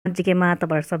GK मा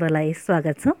तपाईहरु सबैलाई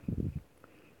स्वागत छ।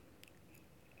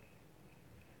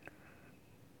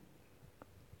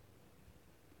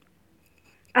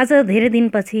 आज धेरै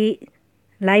दिनपछि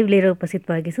लाइभ लिएर उपस्थित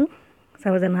भएकी छु।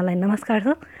 सबैजनालाई नमस्कार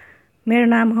छ। मेरो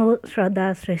नाम हो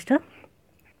श्रद्धा श्रेष्ठ।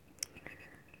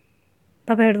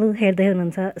 तपाईहरु हेर्दै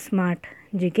हुनुहुन्छ स्मार्ट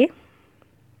जीके।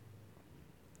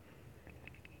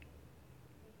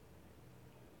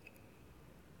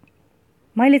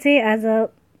 मैले चाहिँ आज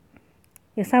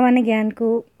यो सामान्य ज्ञानको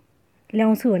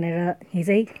ल्याउँछु भनेर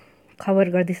हिजै खबर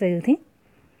गर्दिसकेको थिएँ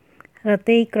र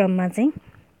त्यही क्रममा चाहिँ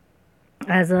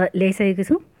आज ल्याइसकेको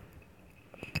छु।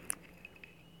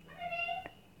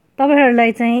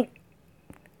 तपाईहरुलाई चाहिँ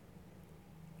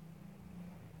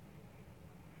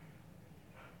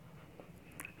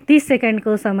तीस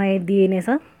सेकेन्डको समय दिइनेछ।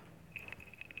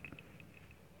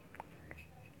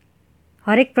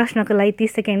 हरेक प्रश्नको लागि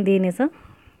 30 सेकेन्ड दिइनेछ।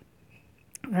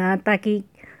 ताकि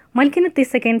मैले किन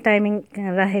 30 सेकेन्ड टाइमिङ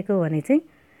राखेको भने चाहिँ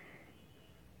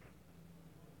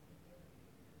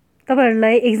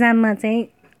तपाईहरुलाई एक्जाममा चाहिँ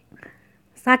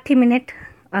 60 मिनेट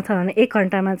अथवा 1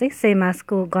 घण्टामा चाहिँ सेम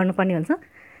आस्कको गर्नुपर्ने हुन्छ।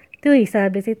 त्यो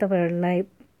हिसाबले चाहिँ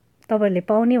तपाईहरुले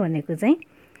पाउने भनेको चाहिँ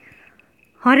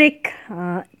हरेक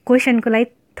क्वेशनको लागि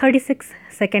 36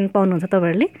 सेकेन्ड पाउनुहुन्छ।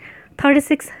 तपाईहरुले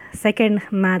 36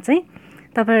 सेकेन्डमा चाहिँ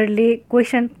तपाईहरुले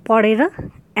क्वेशन पढेर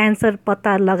एन्सर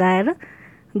पत्ता लगाएर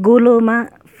गोलोमा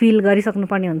फिल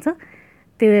गरिसक्नुपर्ने हुन्छ।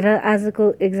 त्यही भएर आजको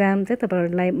एक्जाम चाहिँ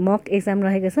तपाईहरुलाई मक एक्जाम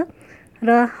रहेको छ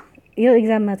र यो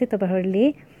एक्जाममा चाहिँ तपाईहरुले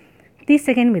 30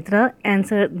 सेकेन्ड भित्र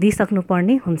एन्सर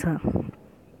दिइसक्नुपर्ने हुन्छ।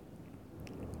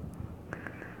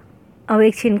 अब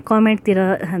एकछिन कमेन्टतिर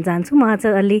जान्छु। म आज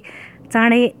अलि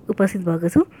चाँडै उपस्थित भएको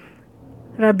छु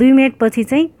र 2 मिनेट पछि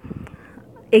चाहिँ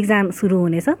एक्जाम सुरु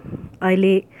हुनेछ।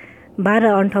 अहिले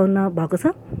 12:58 भएको छ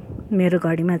मेरो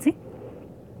घडीमा चाहिँ।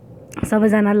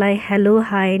 सबैजनालाई हेलो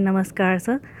हाई नमस्कार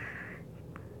छ।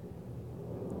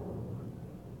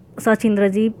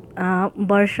 सचिन्द्रजी,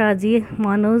 वर्षाजी,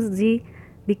 मनोजजी,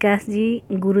 विकासजी,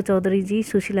 गुरु चौधरीजी,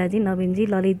 सुशीलाजी, नवीनजी,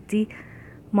 ललितजी,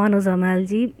 मनोज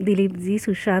हमालजी, दिलीपजी,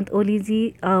 सुशान्त ओलीजी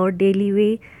और डेली वे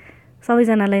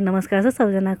सबैजनालाई नमस्कार छ।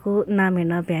 सबैजनाको नाम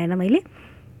हेर्न भ्याएन मैले।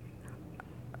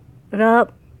 र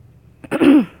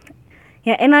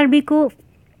यहाँ NRB को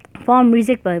फर्म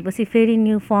रिजेक्ट भएपछि फेरि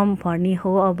न्यू फर्म भर्ने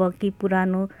हो अब कि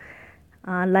पुरानो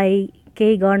लाई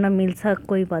केही गर्न मिल्छ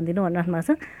कोही भनिदिनु भन्नुभएको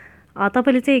छ।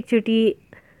 तपाईले चाहिँ एकचोटि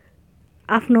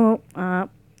आफ्नो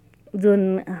जुन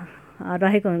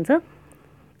रहेको हुन्छ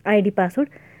आइडी पासवर्ड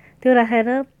त्यो राखेर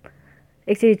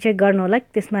एकचोटि चेक गर्नु होला।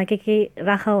 त्यसमा के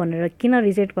राख भनेर किन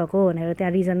रिजेक्ट भएको भनेर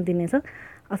त्यहाँ रिजन दिनेछ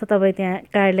अथवा तपाईँ त्यहाँ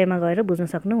कार्यालयमा गएर बुझ्न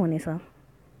सक्नुहुनेछ।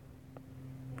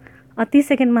 30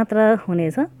 सेकेन्ड मात्र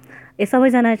हुनेछ।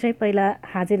 सबैजना चाहिँ पहिला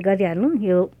हाजिर गरिहाल्नु।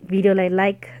 यो भिडियोलाई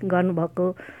लाइक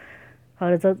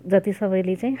गर्नुभएकोहरू जति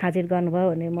सबैले चाहिँ हाजिर गर्नुभयो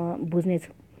भने म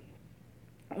बुझ्नेछु।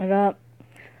 र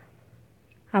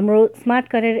हाम्रो स्मार्ट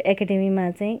करियर एकाडेमीमा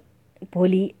चाहिँ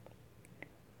भोलि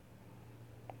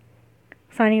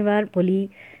शनिबार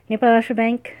नेपाल राष्ट्र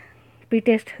bank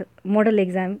प्रिटेस्ट model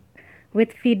exam with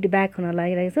feedback हुन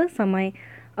लागिरहेको छ। समय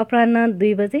अपराह्न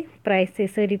 2 बजे। प्राइस चाहिँ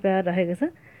 100 रुपियाँ रहेको छ।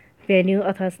 भेन्यू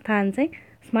अथवा स्थान चाहिँ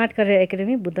स्मार्ट करियर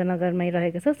एकाडेमी बुद्धनगरमै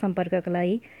रहेको छ। सम्पर्कको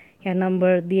लागि यहाँ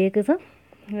नम्बर दिएको छ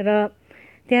र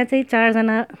त्यहाँ चाहिँ 4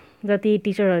 जना जति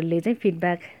टिचरहरूले चाहिँ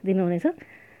फिडब्याक दिनुहुनेछ।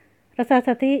 र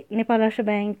साथसाथै नेपाल राष्ट्र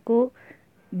ब्याङ्कको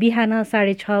बिहान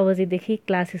 6:30 बजेदेखि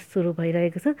क्लासेस सुरु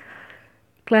भइरहेको छ।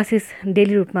 क्लासेस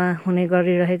डेली रूपमा हुने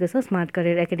गरिरहेको छ स्मार्ट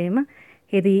करियर एकाडेमीमा।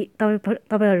 यदि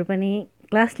तपाईहरु पनि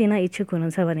क्लास लिन इच्छुक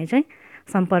हुनुहुन्छ भने चाहिँ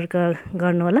सम्पर्क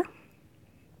गर्नुहोला।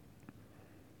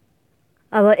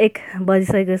 अब 1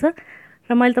 बजिसकेको छ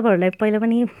र मैले तपाईहरुलाई पहिला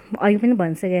पनि अघि पनि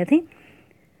भनिसकेको थिएँ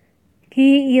कि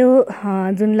यो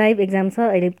जुन लाइभ एक्जाम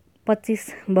छ अहिले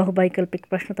 25 बहुवैकल्पिक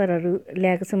प्रश्नोत्तरहरू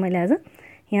ल्याएको छु मैले आज।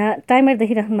 यहाँ टाइमर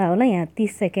देखिराख्नु भएको होला यहाँ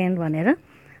 30 सेकेन्ड भनेर।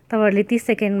 तपाईहरुले 30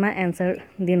 सेकेन्डमा एन्सर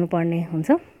दिनुपर्ने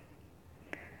हुन्छ।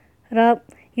 र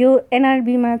यो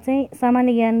NRBमा चाहिँ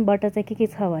सामान्य ज्ञानबाट चाहिँ के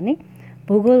छ भने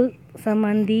भूगोल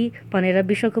सम्बन्धी भनेर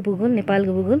विश्वको भूगोल,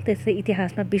 नेपालको भूगोल, त्यसै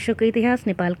इतिहासमा विश्वको इतिहास,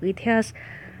 नेपालको इतिहास,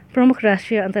 प्रमुख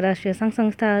राष्ट्रिय अन्तर्राष्ट्रिय सङ्घ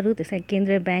संस्थाहरू, त्यसै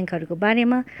केन्द्रीय ब्याङ्कहरूको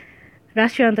बारेमा,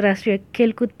 राष्ट्रिय अन्तर्राष्ट्रिय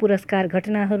खेलकुद पुरस्कार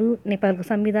घटनाहरू, नेपालको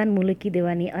संविधान, मुलुकी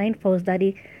देवानी ऐन,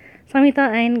 फौजदारी संहिता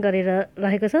ऐन गरेर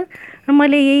रहेको छ। र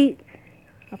मैले यही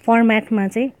फर्मेटमा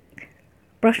चाहिँ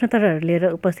प्रश्नोत्तरहरू लिएर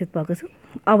उपस्थित भएको छु।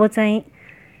 अब चाहिँ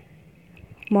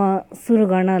म सुरु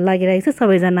गर्न लागिरहेको छु।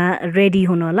 सबैजना रेडी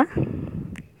हुनु होला।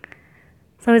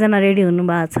 सबैजना रेडी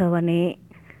हुनुभएको छ भने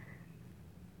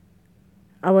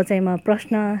अब चाहिँ म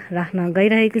प्रश्न राख्न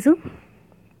गइरहेको छु।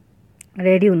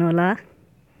 रेडी हुनु होला।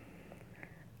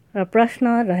 र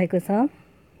प्रश्न रहेको छ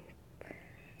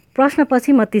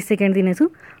प्रश्नपछि म 30 सेकेन्ड दिनेछु।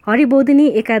 हरिबोधिनी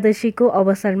एकादशीको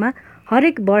अवसरमा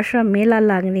हरेक वर्ष मेला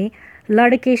लाग्ने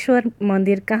लड्केश्वर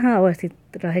मन्दिर कहाँ अवस्थित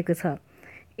रहेको छ?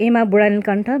 एमा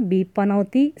Budhanilkantha, be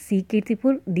Panauti, C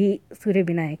Kirtipur, D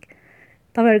Suryabinayak.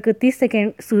 तपाईँहरूको 30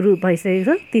 सेकेन्ड सुरु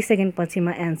भइसकेको छ। 30 सेकेन्ड पछि म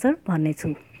एन्सर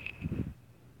भन्नेछु।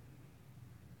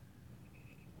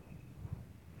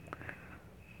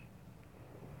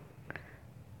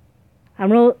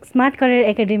 हाम्रो स्मार्ट करियर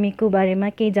एकाडेमीको बारेमा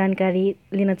केही जानकारी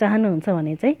लिन चाहनुहुन्छ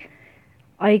भने चाहिँ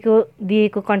अहिलेको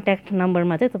दिएको कन्ट्याक्ट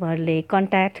नम्बरमा चाहिँ तपाईँहरूले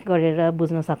कन्ट्याक्ट गरेर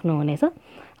बुझ्न सक्नुहुनेछ।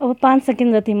 अब 5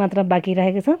 सेकेन्ड जति मात्र बाँकी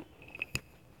रहेको छ।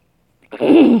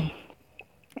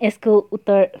 यसको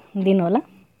उत्तर दिनुहोला।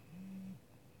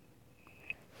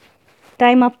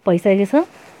 टाइम अप भइसकेको छ।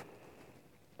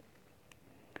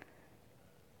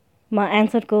 म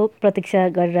एन्सरको प्रतीक्षा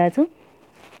गरिरहेछु।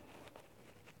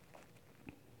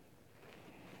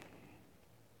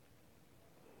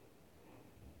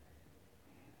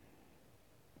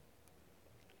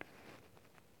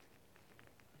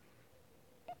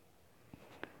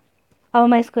 अब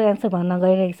म यसको एन्सर भन्न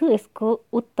गइरहेको छु। यसको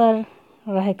उत्तर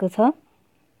रहेको छ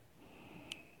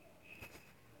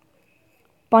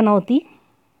पनौती।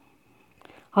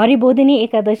 हरिबोधिनी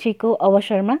एकादशीको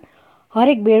अवसरमा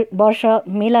हरेक वर्ष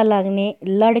मेला लाग्ने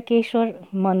लड्केश्वर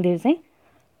मन्दिर चाहिँ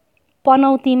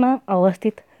पनौतीमा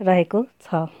अवस्थित रहेको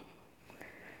छ।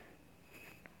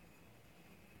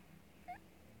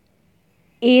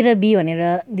 ए र बी भनेर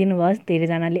दिनुभयो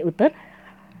धेरैजनाले उत्तर।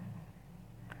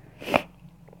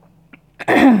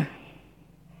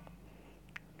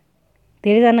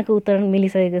 धेरैजनाको उत्तर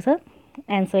मिलिसकेको छ।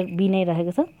 एन्सर बी नै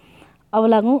रहेको छ। अब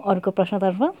लागौँ अर्को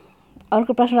प्रश्नतर्फ।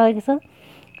 अर्को प्रश्न रहेको छ,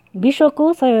 विश्वको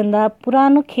सबैभन्दा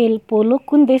पुरानो खेल पोलो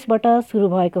कुन देशबाट सुरु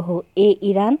भएको हो? ए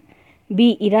Iran, be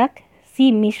Iraq,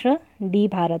 C Mishra, D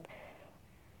Bharat.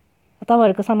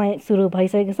 तपाईँहरूको समय सुरु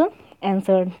भइसकेको छ।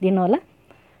 एन्सर दिनुहोला।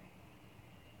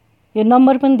 यो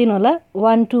नम्बर पनि दिनुहोला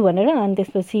 1 2 भनेर, अनि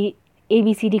त्यसपछि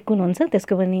एबिसिडी कुन हुन्छ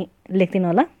त्यसको पनि लेखिदिनु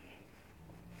होला।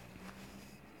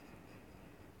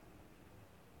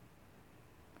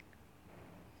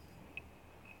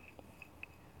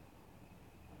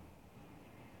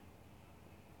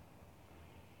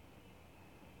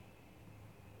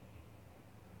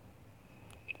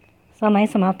 समय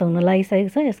समाप्त हुन लागिसकेको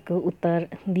छ। यसको उत्तर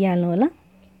दिइहाल्नु होला।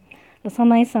 र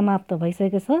समय समाप्त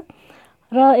भइसकेको छ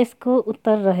र यसको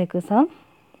उत्तर रहेको छ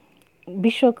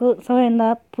विश्वको सबैभन्दा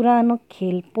पुरानो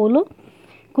खेल पोलो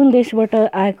कुन देशबाट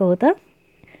आएको हो त?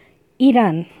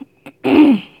 इरान।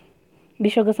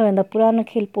 विश्वको सबैभन्दा पुरानो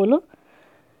खेल पोलो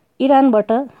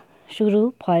इरानबाट सुरु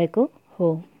भएको हो।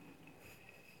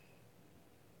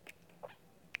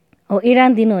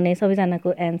 इरान दिनुहुने सबैजनाको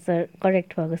एन्सर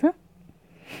करेक्ट भएको छ।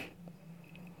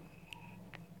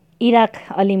 इराक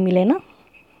अलि मिलेन।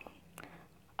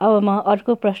 अब म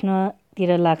अर्को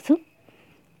प्रश्नतिर लाग्छु।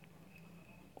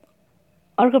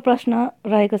 अर्को प्रश्न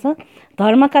रहेको छ,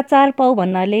 धर्मका 4 पाउ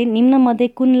भन्नाले निम्नमध्ये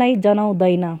कुनलाई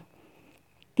जनाउँदैन?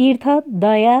 तीर्थ,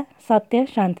 दया, सत्य,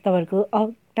 शान्ति। तपाईँहरूको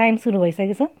टाइम सुरु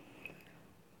भइसकेको छ।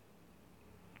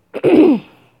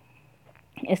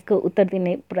 यसको उत्तर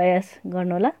दिने प्रयास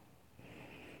गर्नुहोला।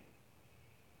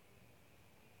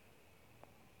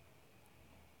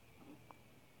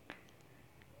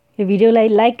 यो भिडियोलाई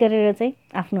लाइक गरेर चाहिँ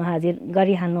आफ्नो हाजिर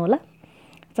गरिहाल्नु होला।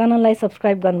 च्यानललाई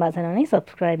सब्सक्राइब गर्नुभएको छैन भने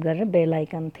सब्सक्राइब गरेर बेल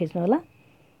आइकन थिच्नु होला।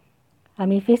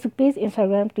 हामी फेसबुक पेज,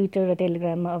 इन्स्टाग्राम, ट्विटर र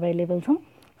टेलिग्राममा अभाइलेबल छौँ।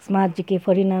 स्मार्ट जिके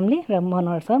फर यू नामले र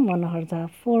मनोहर छ मनोहर झा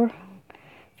 4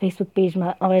 फेसबुक पेजमा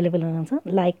अभाइलेबल हुनुहुन्छ।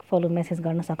 लाइक, फलो, मेसेज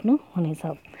गर्न सक्नुहुनेछ।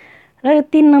 र यो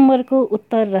 3 नम्बरको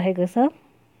उत्तर रहेको छ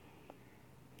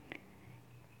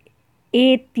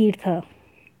ए तीर्थ।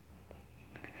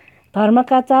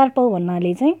 धर्मका 4 पाउ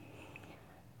भन्नाले चाहिँ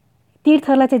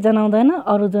तीर्थलाई चाहिँ जनाउँदैन।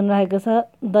 अरू जुन रहेको छ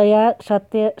दया,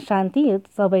 सत्य, शान्ति, यो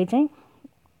सबै चाहिँ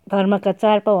धर्मका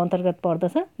 4 पाउ अन्तर्गत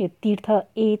पर्दछ। यो तीर्थ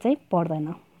ए चाहिँ पर्दैन।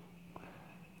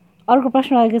 अर्को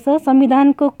प्रश्न रहेको छ,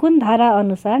 संविधानको कुन धारा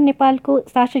अनुसार नेपालको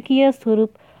शासकीय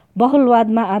स्वरूप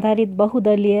बहुलवादमा आधारित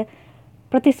बहुदलीय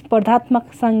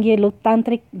प्रतिस्पर्धात्मक सङ्घीय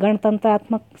लोकतान्त्रिक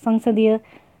गणतन्त्रात्मक संसदीय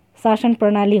शासन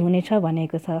प्रणाली हुनेछ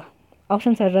भनेको छ?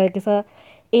 अप्सन्सहरू रहेको छ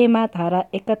एमा धारा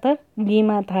 71,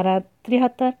 बीमा धारा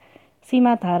 73,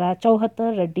 सीमा धारा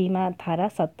 74 र डीमा धारा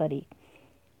 70।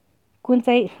 कुन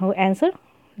चाहिँ हो एन्सर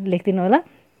लेखिदिनु होला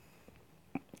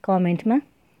कमेन्टमा।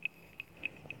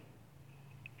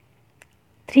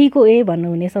 3 को ए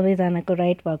भन्नुहुने सबैजनाको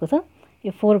राइट भएको छ।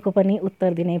 यो 4 को पनि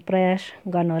उत्तर दिने प्रयास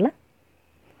गर्नुहोला।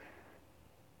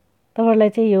 तपाईँहरूलाई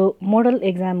चाहिँ यो मोडल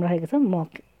एक्जाम रहेको छ, मक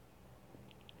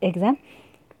एक्जाम।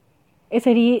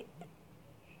 यसरी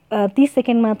 30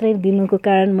 सेकेन्ड मात्रै दिनुको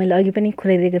कारण मैले अघि पनि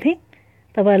खुलाइदिएको थिएँ।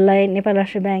 तपाईँहरूलाई नेपाल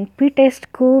राष्ट्र ब्याङ्क प्री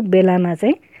टेस्टको बेलामा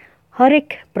चाहिँ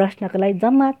हरेक प्रश्नको लागि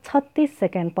जम्मा 36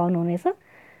 सेकेन्ड पाउनुहुनेछ।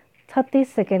 36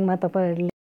 सेकेन्डमा तपाईँहरूले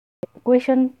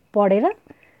क्वेसन पढेर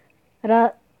र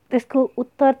त्यसको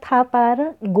उत्तर थाहा पाएर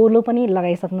गोलो पनि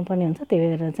लगाइसक्नुपर्ने हुन्छ।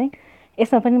 त्यही भएर चाहिँ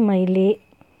यसमा पनि मैले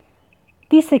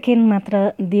 30 सेकेन्ड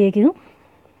मात्र दिएकी हुँ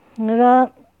र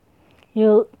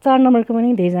यो 4 नम्बरको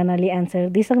पनि धेरैजनाले एन्सर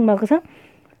दिइसक्नु भएको छ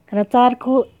र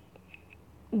 4को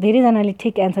धेरैजनाले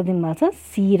ठिक एन्सर दिनुभएको छ।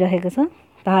 सी रहेको छ।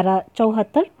 धारा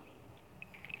 74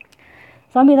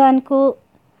 संविधानको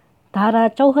धारा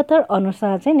 74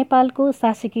 अनुसार चाहिँ नेपालको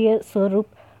शासकीय स्वरूप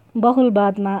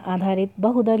बहुलवादमा आधारित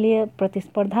बहुदलीय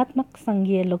प्रतिस्पर्धात्मक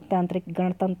सङ्घीय लोकतान्त्रिक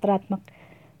गणतन्त्रात्मक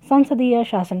संसदीय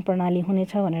शासन प्रणाली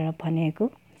हुनेछ भनेर भनिएको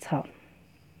छ।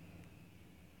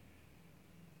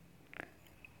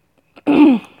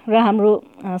 र हाम्रो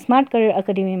स्मार्ट करियर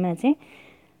एकाडेमीमा चाहिँ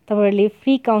तपाईँहरूले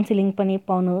फ्री काउन्सिलिङ पनि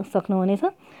पाउन सक्नुहुनेछ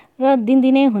र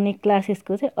दिनदिनै हुने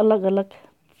क्लासेसको चाहिँ अलग अलग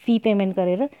फी पेमेन्ट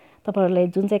गरेर तपाईँहरूलाई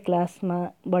जुन चाहिँ क्लासमा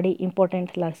बढी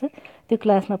इम्पोर्टेन्ट लाग्छ त्यो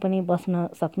क्लासमा पनि बस्न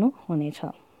सक्नुहुनेछ।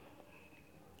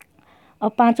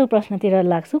 अब 5औं प्रश्नतिर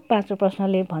लाग्छु। 5औं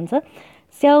प्रश्नले भन्छ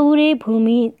स्याउरे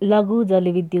भूमि लघु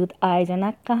जलविद्युत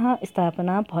आयोजना कहाँ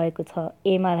स्थापना भएको छ?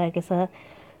 एमा रहेको छ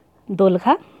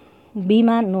दोलखा,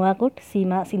 बीमा नुवाकोट,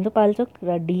 सीमा सिन्धुपाल्चोक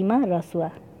र डीमा रसुवा।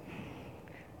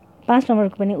 5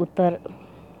 नम्बरको पनि उत्तर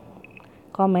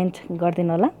कमेन्ट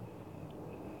गरिदिनु होला।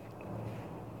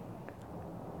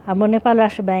 हाम्रो नेपाल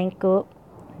राष्ट्र ब्याङ्कको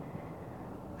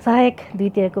सहायक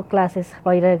द्वितीयको क्लासेस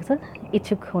भइरहेको छ।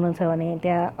 इच्छुक हुनुहुन्छ भने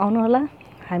त्यहाँ आउनुहोला।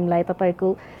 हामीलाई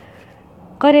तपाईँको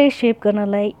करियर सेप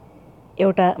गर्नलाई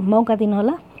एउटा मौका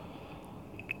दिनुहोला।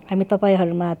 हामी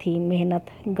तपाईँहरूमाथि मेहनत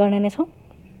गर्ने नै छौँ।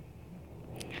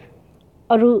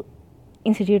 अरू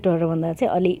इन्स्टिट्युटहरूभन्दा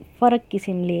चाहिँ अलि फरक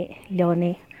किसिमले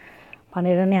ल्याउने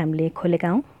भनेर नै हामीले खोलेका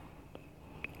हौँ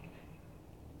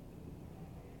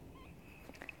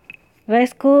र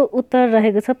यसको उत्तर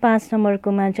रहेको छ 5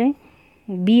 नम्बरकोमा चाहिँ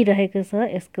बी रहेको छ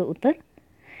यसको उत्तर।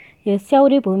 यो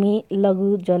स्याउरे भूमि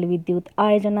लघु जलविद्युत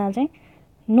आयोजना चाहिँ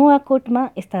नुवाकोटमा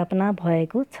स्थापना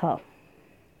भएको छ।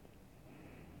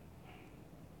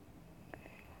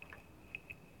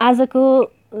 आजको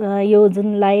यो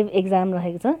जुन लाइभ एक्जाम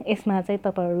रहेको छ यसमा चाहिँ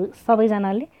तपाईँहरू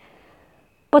सबैजनाले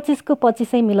 25को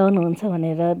 25 मिलाउनुहुन्छ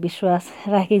भनेर विश्वास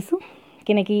राखेको छु।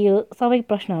 किनकि यो सबै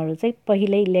प्रश्नहरू चाहिँ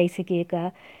पहिल्यै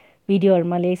ल्याइसकेका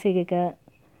भिडियोहरूमा ल्याइसकेका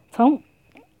छौँ।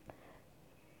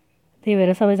 त्यही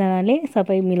भएर सबैजनाले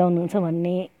सबै मिलाउनुहुन्छ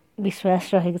भन्ने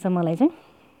विश्वास रहेको छ मलाई चाहिँ।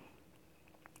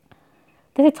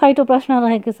 त्यसै 6औं प्रश्न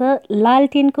रहेको छ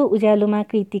लालटिनको उज्यालोमा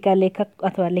कृतिका लेखक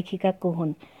अथवा लेखिका को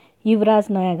हुन्? युवराज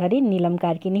नयाँघरी, नीलम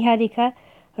कार्की निहारिका,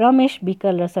 रमेश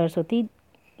विकल र सरस्वती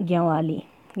ग्यावाली।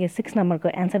 यो 6 नम्बरको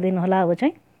एन्सर दिनुहोला। अब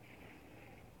चाहिँ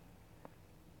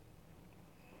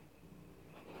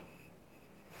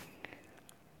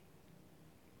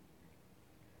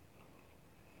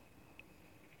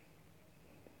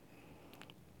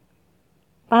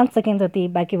पाँच सेकेन्ड जति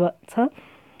बाँकी छ।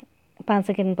 5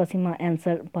 सेकेन्डपछि म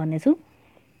एन्सर भन्नेछु।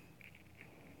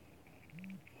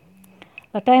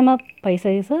 र टाइम अप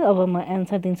भइसकेको छ। अब म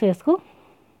एन्सर दिन्छु यसको।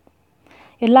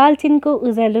 यो लालटिनको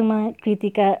उज्यालोमा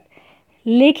कृतिका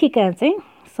लेखिका चाहिँ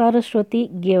सरस्वती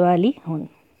गेवाली हुन्।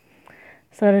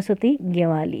 सरस्वती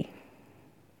गेवाली।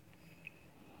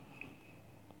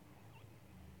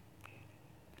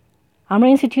 हाम्रो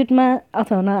इन्स्टिट्युटमा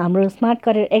अथवा हाम्रो स्मार्ट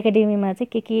करियर एकाडेमीमा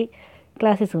चाहिँ के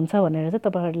क्लासेस हुन्छ भनेर चाहिँ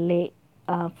तपाईँहरूले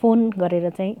फोन गरेर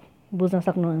चाहिँ बुझ्न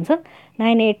सक्नुहुन्छ।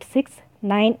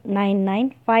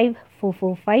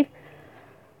 9869995445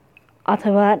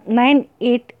 अथवा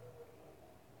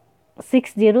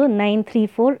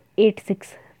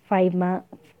 9860934865 मा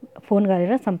फोन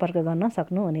गरेर सम्पर्क गर्न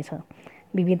सक्नुहुनेछ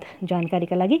विविध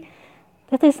जानकारीका लागि।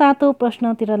 त्यस्तै 7औं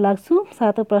प्रश्नतिर लाग्छु।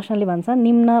 7औं प्रश्नले भन्छ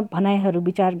निम्न भनाइहरू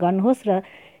विचार गर्नुहोस् र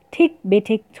ठिक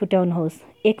बेठिक छुट्याउनुहोस्।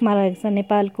 1 मा रहेको छ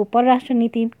नेपालको परराष्ट्र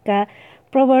नीतिका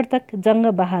प्रवर्तक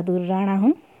जङ्गबहादुर राणा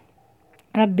हुन्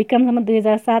र विक्रमसम्म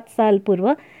 2007 साल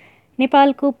पूर्व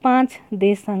नेपालको 5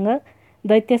 देशसँग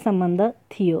दैत्य सम्बन्ध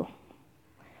थियो।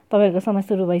 तपाईँहरूको समय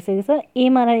सुरु भइसकेको छ। ए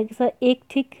मा रहेको छ 1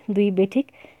 ठिक 2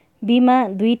 बेठिक, बी मा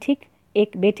 2 ठिक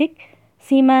 1 बेठिक,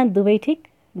 सी मा 2 ठिक,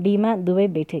 डी मा 2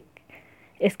 बेठिक।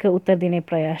 यसको उत्तर दिने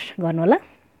प्रयास गर्नुहोला।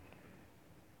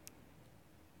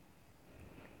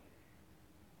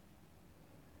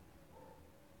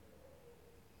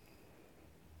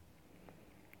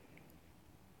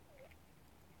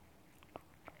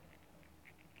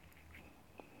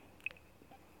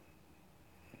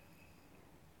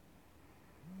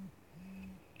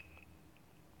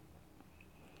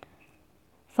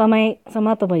 समय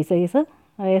समाप्त भइसकेको छ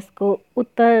र यसको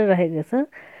उत्तर रहेको छ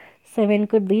 7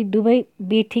 को 2 दुवै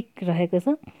बेठिक रहेको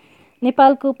छ।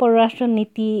 नेपालको परराष्ट्र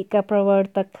नीतिका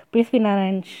प्रवर्तक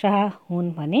पृथ्वीनारायण शाह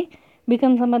हुन् भने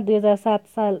विक्रमसम्म 2007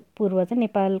 साल पूर्व चाहिँ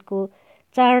नेपालको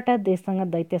 4वटा देशसँग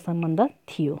दैत्य सम्बन्ध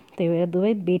थियो। त्यही भएर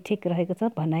दुवै बेठिक रहेको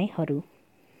छ भनाइहरू।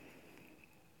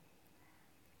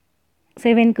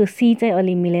 7 को सी चाहिँ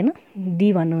अलि मिलेन,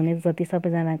 डी भन्नुहुने जति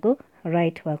सबैजनाको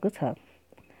राइट भएको छ।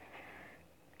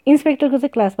 इन्सपेक्टरको चाहिँ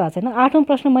क्लास भएको छैन। 8औं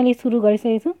प्रश्न मैले सुरु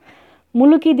गरिसकेको छु।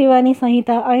 मुलुकी देवानी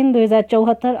संहिता ऐन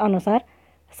 2074 अनुसार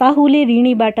साहुले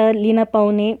ऋणीबाट लिन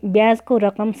पाउने ब्याजको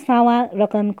रकम सावा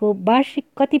रकमको वार्षिक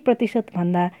कति प्रतिशत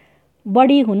भन्दा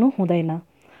बढी हुनु हुँदैन?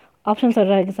 अप्सन्सहरू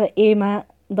रहेको छ। एमा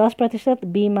 10%,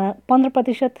 बीमा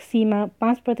 15%, सीमा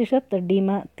 5% र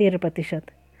डीमा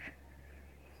 13%।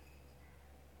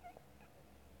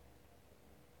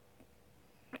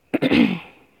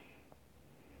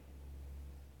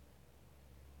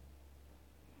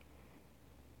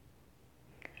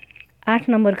 आठ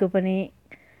नम्बरको पनि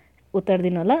उत्तर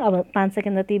दिनु होला। अब 5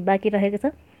 सेकेन्ड जति बाँकी रहेको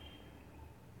छ।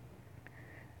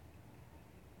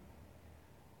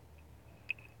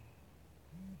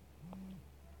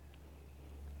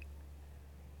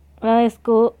 र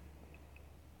यसको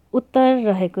उत्तर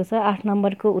रहेको छ, 8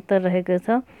 नम्बरको उत्तर रहेको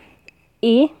छ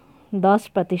ए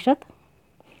 10%।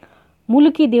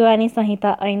 मुलुकी देवानी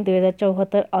संहिता ऐन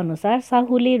 2074 अनुसार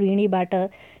साहुले ऋणीबाट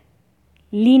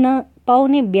लिन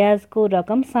पाउने ब्याजको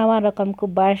रकम सावा रकमको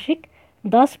वार्षिक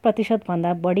 10%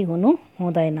 भन्दा बढी हुनु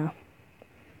हुँदैन।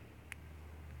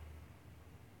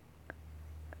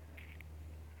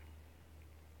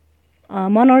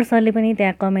 मनोहर सरले पनि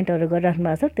त्यहाँ कमेन्टहरू गरिराख्नु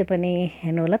भएको छ, त्यो पनि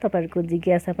हेर्नु होला। तपाईँहरूको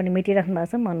जिज्ञासा पनि मेटिराख्नु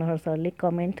भएको छ मनोहर सरले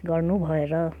कमेन्ट गर्नु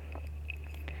भएर।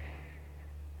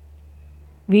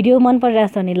 भिडियो मन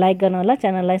परिरहेको छ भने लाइक गर्नु होला।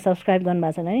 च्यानललाई सब्सक्राइब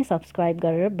गर्नुभएको छैन भने सब्सक्राइब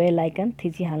गरेर बेल आइकन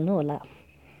थिचिहाल्नु होला।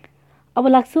 अब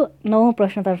लाग्छु 9औं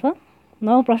प्रश्नतर्फ।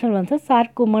 9औं प्रश्न भन्छ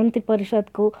सार्कको मन्त्री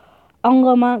परिषदको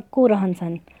अङ्गमा को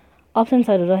रहन्छन्?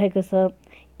 अप्सन्सहरू रहेको छ।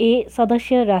 ए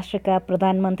सदस्य राष्ट्रका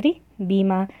प्रधानमन्त्री,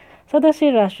 बीमा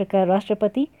सदस्य राष्ट्रका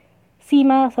राष्ट्रपति,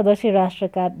 सीमा सदस्य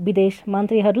राष्ट्रका विदेश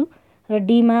मन्त्रीहरू र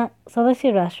डीमा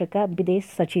सदस्य राष्ट्रका विदेश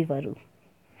सचिवहरू।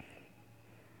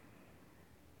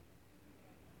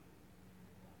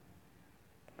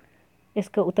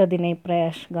 यसको उत्तर दिने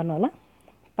प्रयास गर्नु होला।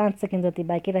 5 सेकेन्ड जति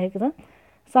बाँकी रहेको छ।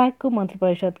 सार्कको मन्त्री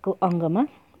परिषदको अङ्गमा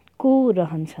को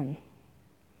रहन्छन्?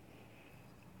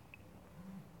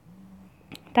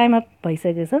 टाइम अप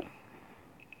भइसकेको छ।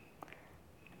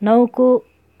 9 को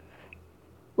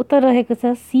उत्तर रहेको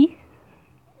छ सी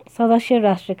सदस्य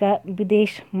राष्ट्रका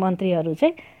विदेश मन्त्रीहरू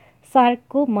चाहिँ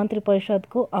सार्कको मन्त्री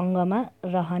परिषदको अङ्गमा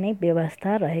रहने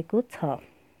व्यवस्था रहेको छ।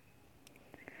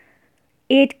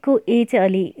 8 को ए चाहिँ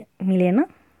अलि मिलेन।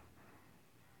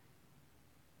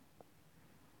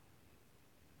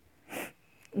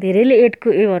 धेरैले 8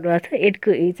 को ए भन्नुभएको छ, 8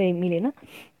 को ए चाहिँ मिलेन।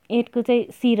 8 को चाहिँ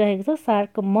सी रहेको छ।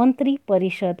 सार्कको मन्त्री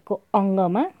परिषदको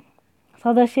अङ्गमा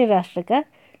सदस्य राष्ट्रका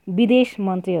विदेश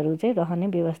मन्त्रीहरू चाहिँ रहने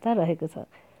व्यवस्था रहेको छ।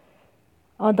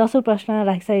 10औं प्रश्न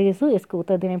राखिसकेको छु, यसको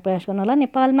उत्तर दिने प्रयास गर्नु होला।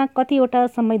 नेपालमा कतिवटा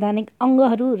संवैधानिक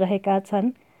अङ्गहरू रहेका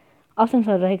छन्?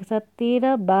 अप्सन्सहरू रहेको छ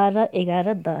 13, 12,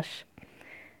 11, 10।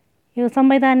 यो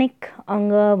संवैधानिक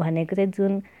अङ्ग भनेको चाहिँ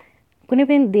जुन कुनै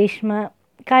पनि देशमा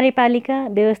कार्यपालिका,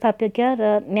 व्यवस्थापकीय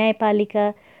र न्यायपालिका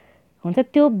हुन्छ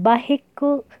त्यो बाहेकको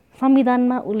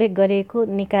संविधानमा उल्लेख गरिएको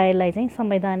निकायलाई चाहिँ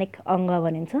संवैधानिक अङ्ग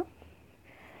भनिन्छ।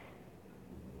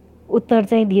 उत्तर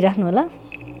चाहिँ दिइराख्नु होला।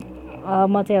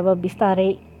 म चाहिँ अब बिस्तारै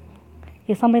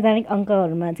यो संवैधानिक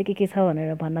अङ्गहरूमा चाहिँ के छ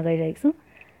भनेर भन्न गइरहेको छु।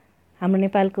 हाम्रो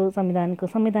नेपालको संविधानको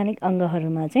संवैधानिक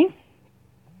अङ्गहरूमा चाहिँ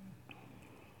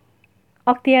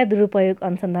अख्तियार दुरुपयोग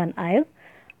अनुसन्धान आयोग,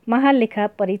 महालेखा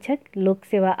परीक्षक,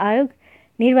 लोकसेवा आयोग,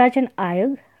 निर्वाचन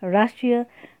आयोग, राष्ट्रिय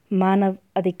मानव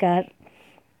अधिकार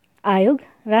आयोग,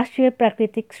 राष्ट्रिय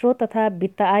प्राकृतिक स्रोत तथा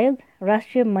वित्त आयोग,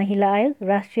 राष्ट्रिय महिला आयोग,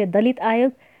 राष्ट्रिय दलित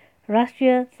आयोग,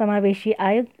 राष्ट्रिय समावेशी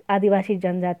आयोग, आदिवासी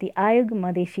जनजाति आयोग,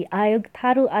 मधेसी आयोग,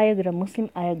 थारू आयोग र मुस्लिम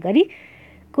आयोग गरी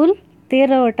कुल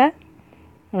 13वटा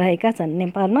रहेका छन्।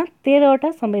 नेपालमा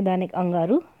 13वटा संवैधानिक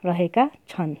अङ्गहरू रहेका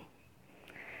छन्।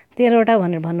 13वटा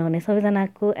भनेर भन्नुहुने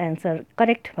सबैजनाको एन्सर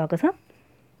करेक्ट भएको छ।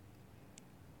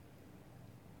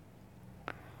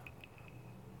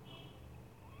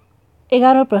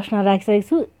 एघारौँ प्रश्न राखिसकेको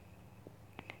छु।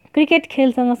 क्रिकेट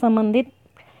खेलसँग सम्बन्धित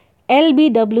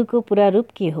एलबिडब्ल्यूको पुरा रूप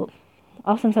के हो?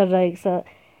 अप्सन्सहरू रहेको छ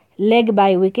लेग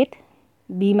बाई विकेट,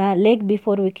 बीमा leg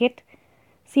before wicket,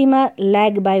 Seema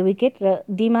lag by wicket र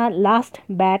डीमा लास्ट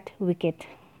ब्याट विकेट।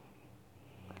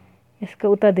 यसको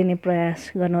उत्तर दिने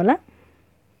प्रयास गर्नुहोला।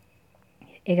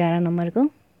 11 नम्बरको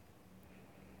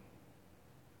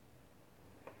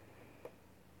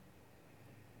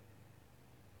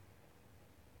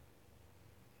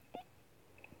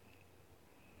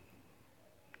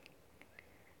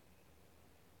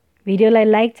भिडियोलाई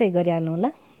लाइक चाहिँ गरिहाल्नु होला।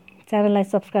 च्यानललाई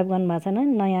सब्सक्राइब गर्नुभएको छैन,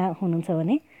 नयाँ हुनुहुन्छ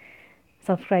भने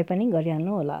सब्सक्राइब पनि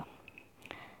गरिहाल्नु होला।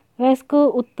 र यसको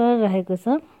उत्तर रहेको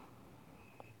छ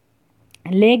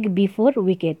लेग बिफोर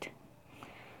विकेट।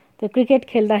 त्यो क्रिकेट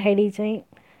खेल्दाखेरि चाहिँ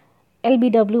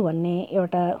एलबिडब्ल्यू भन्ने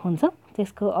एउटा हुन्छ,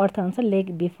 त्यसको अर्थ हुन्छ लेग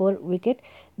बिफोर विकेट।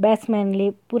 ब्याट्सम्यानले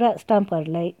पुरा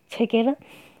स्टम्पहरूलाई छेकेर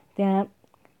त्यहाँ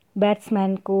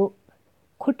ब्याट्सम्यानको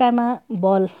खुट्टामा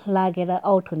बल लागेर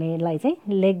आउट हुनेलाई चाहिँ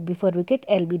लेग बिफोर विकेट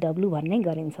एलबिडब्ल्यू भन्ने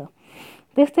गरिन्छ।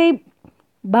 त्यस्तै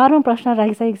 12औं प्रश्न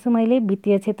राखिसकेको छु मैले।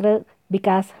 वित्तीय क्षेत्र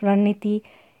विकास रणनीति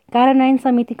कार्यान्वयन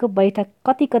समितिको बैठक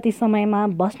कति समयमा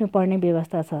बस्नुपर्ने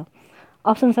व्यवस्था छ?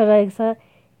 अप्सन रहेको छ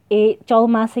ए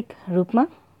चौमासिक रूपमा,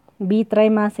 बी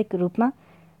त्रैमासिक रूपमा,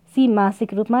 सी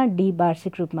मासिक रूपमा, डी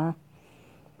वार्षिक रूपमा।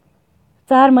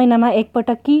 4 महिनामा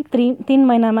एकपटक कि 3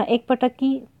 महिनामा एकपटक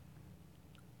कि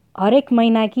हरेक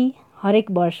महिना कि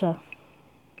हरेक वर्ष?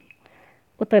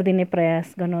 उत्तर दिने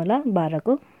प्रयास गर्नुहोला 12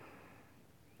 को।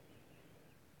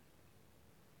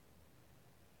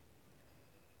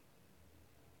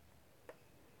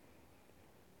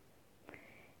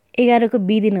 11 को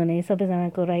बी दिनुहुने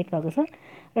सबैजनाको राइट भएको छ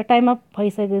र टाइम अप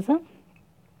भइसकेको छ।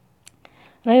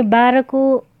 र यो 12 को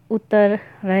उत्तर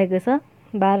रहेको छ,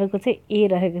 12 को चाहिँ ए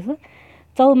रहेको छ।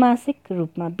 चौमासिक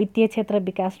रूपमा वित्तीय क्षेत्र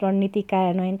विकास रणनीति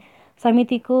कार्यान्वयन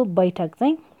समितिको बैठक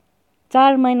चाहिँ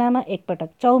 4 महिनामा एकपटक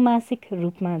चौमासिक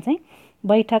रूपमा चाहिँ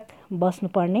बैठक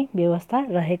बस्नुपर्ने व्यवस्था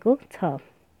रहेको छ।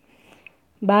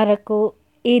 12 को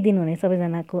ए दिनुहुने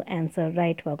सबैजनाको एन्सर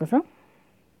राइट भएको छ।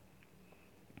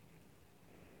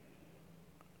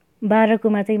 12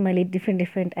 कोमा चाहिँ मैले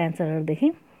डिफ्रेन्ट एन्सरहरू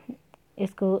देखेँ।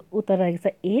 यसको उत्तर रहेको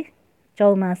छ ए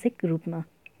चौमासिक रूपमा।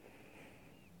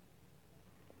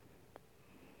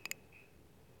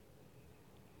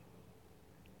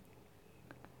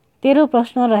 तेह्रौं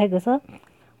प्रश्न रहेको छ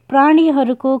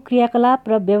प्राणीहरूको क्रियाकलाप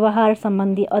र व्यवहार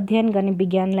सम्बन्धी अध्ययन गर्ने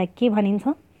विज्ञानलाई के भनिन्छ?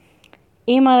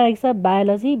 एमा रहेको छ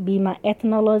बायोलोजी, बीमा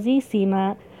एथनोलोजी, सीमा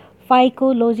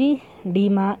फाइकोलोजी,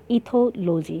 डीमा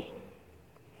इथोलोजी।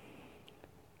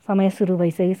 समय सुरु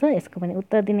भइसकेको छ, यसको पनि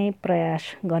उत्तर दिने प्रयास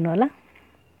गर्नुहोला।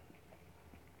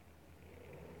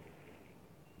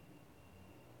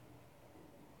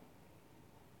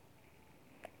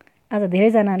 आज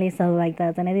धेरैजनाले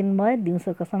सहभागिता जनाइदिनु भयो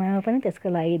दिउँसोको समयमा पनि, त्यसको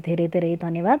लागि धेरै धेरै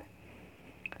धन्यवाद।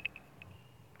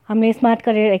 हामीले स्मार्ट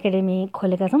करियर एकाडेमी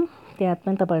खोलेका छौँ, त्यहाँ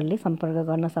पनि तपाईँहरूले सम्पर्क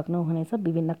गर्न सक्नुहुनेछ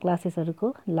विभिन्न क्लासेसहरूको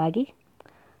लागि।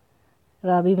 र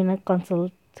विभिन्न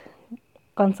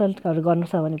कन्सल्टहरू गर्नु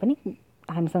छ भने पनि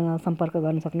हामीसँग सम्पर्क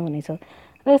गर्न सक्नुहुनेछ।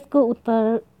 र यसको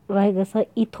उत्तर रहेको छ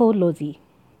इथोलोजी।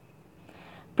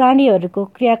 प्राणीहरूको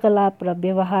क्रियाकलाप र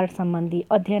व्यवहार सम्बन्धी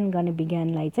अध्ययन गर्ने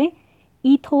विज्ञानलाई चाहिँ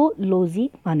इथोलोजी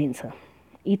भनिन्छ।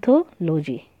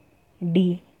 इथोलोजी डी।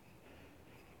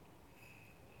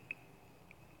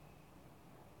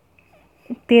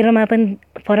 तेह्रमा पनि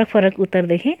फरक उत्तर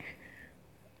देखेँ।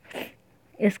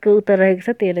 यसको उत्तर रहेको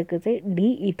छ 13 को चाहिँ डी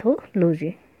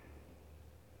इथोलोजी।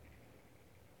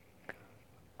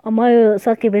 म यो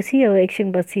सकेपछि अब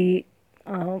एकछिनपछि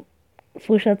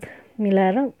फुर्सद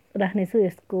मिलाएर राख्नेछु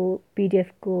यसको PDF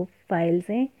को फाइल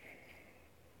चाहिँ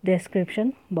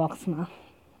डेस्क्रिप्सन बक्समा।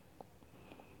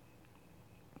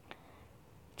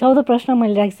 14 प्रश्न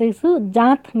मैले राखिसकेको छु।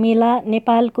 जाँत मेला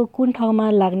नेपालको कुन ठाउँमा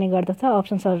लाग्ने गर्दछ?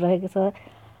 अप्सन्सहरू रहेको छ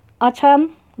अछाम,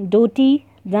 डोटी,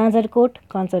 जाजरकोट,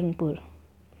 कञ्चनपुर।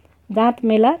 जाँत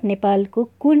मेला नेपालको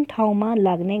कुन ठाउँमा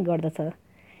लाग्ने गर्दछ?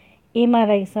 एमा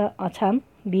रहेको छ अछाम,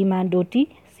 बीमा डोटी,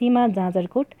 सीमा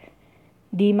जाजरकोट,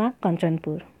 डीमा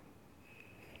कञ्चनपुर।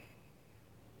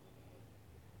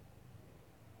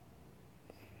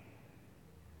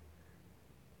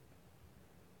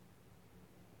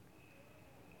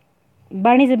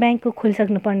 वाणिज्य ब्याङ्कको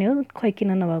खोलिसक्नुपर्ने हो, खोइ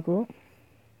किन नभएको हो।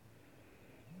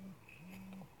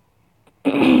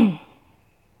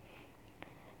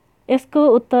 यसको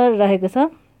उत्तर रहेको छ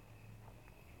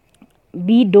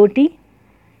बी डोटी।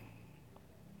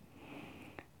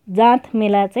 जाँत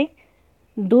मेला चाहिँ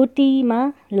डोटीमा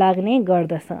लाग्ने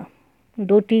गर्दछ।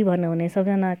 डोटी भन्नुहुने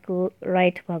सबैजनाको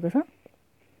राइट भएको छ।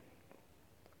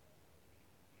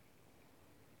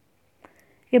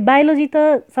 यो बायोलोजी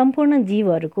त सम्पूर्ण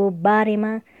जीवहरूको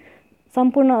बारेमा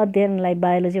सम्पूर्ण अध्ययनलाई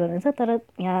बायोलोजी भनिन्छ, तर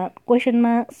यहाँ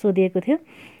क्वेसनमा सोधिएको थियो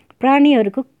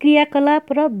प्राणीहरूको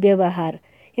क्रियाकलाप र व्यवहार।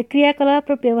 यो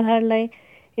क्रियाकलाप र व्यवहारलाई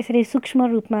यसरी सूक्ष्म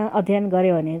रूपमा अध्ययन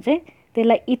गर्यो भने चाहिँ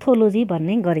त्यसलाई इथोलोजी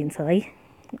भन्ने गरिन्छ है।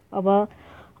 अब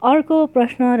अर्को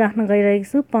प्रश्न राख्न गइरहेको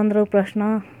छु। 15औं प्रश्न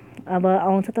अब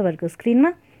आउँछ तपाईँहरूको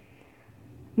स्क्रिनमा।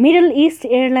 मिडल इस्ट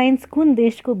एयरलाइन्स कुन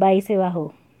देशको वायु सेवा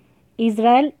हो?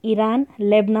 Israel, Iran,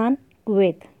 Lebanon,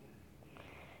 Kuwait.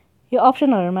 यो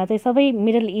अप्सनहरूमा चाहिँ सबै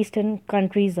मिडल इस्टर्न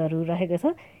कन्ट्रिजहरू रहेको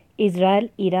छ। Israel,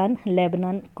 Iran,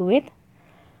 Lebanon, Kuwait.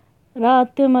 र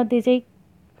त्योमध्ये चाहिँ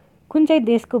कुन चाहिँ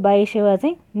देशको वायु सेवा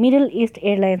चाहिँ मिडल इस्ट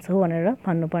एयरलाइन्स हो भनेर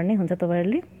भन्नुपर्ने हुन्छ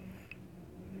तपाईँहरूले।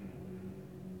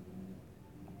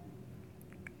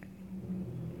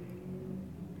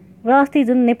 र अस्ति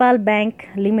जुन नेपाल ब्याङ्क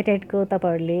लिमिटेडको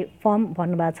तपाईँहरूले फर्म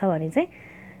भन्नुभएको छ भने चाहिँ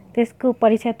त्यसको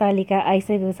परीक्षा तालिका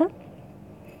आइसकेको छ।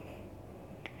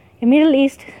 मिडल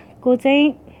इस्टको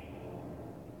चाहिँ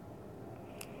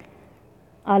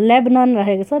लेबनान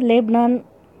रहेको छ। लेबनान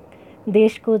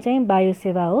देशको चाहिँ वायु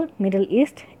सेवा हो मिडल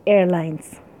इस्ट एयरलाइन्स।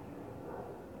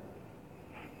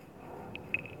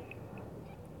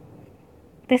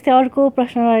 त्यस्तै अर्को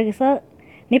प्रश्न रहेको छ,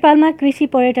 नेपालमा कृषि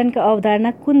पर्यटनको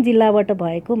अवधारणा कुन जिल्लाबाट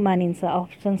भएको मानिन्छ?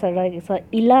 अप्सन्स रहेको छ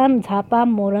इलाम, झापा,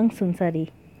 मोरङ, सुनसरी।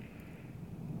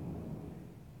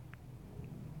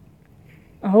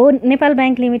 हो, नेपाल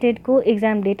ब्याङ्क लिमिटेडको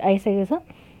एक्जाम डेट आइसकेको छ।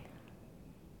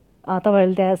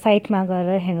 तपाईँहरूले त्यहाँ साइटमा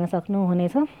गएर हेर्न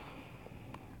सक्नुहुनेछ।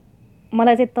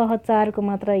 मलाई चाहिँ तह 4 को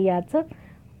मात्र याद छ।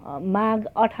 माघ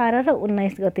 18 र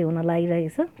 19 गते हुन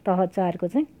लागिरहेको छ तह 4 को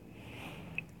चाहिँ।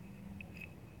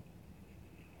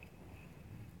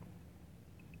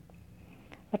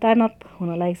 टाइम अप हुन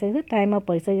लागिसकेको छ, टाइम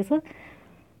अप भइसकेको छ।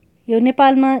 यो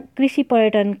नेपालमा कृषि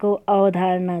पर्यटनको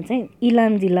अवधारणा चाहिँ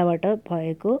इलाम जिल्लाबाट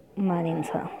भएको मानिन्छ।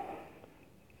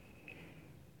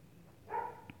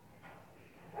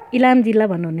 इलाम जिल्ला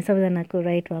भन्नुहुने सबैजनाको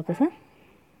राइट भएको छ।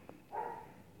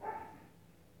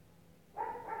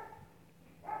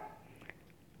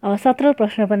 अब 17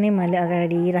 प्रश्न पनि मैले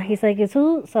अगाडि राखिसकेको छु।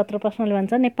 17 प्रश्नले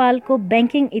भन्छ नेपालको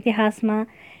ब्याङ्किङ इतिहासमा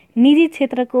निजी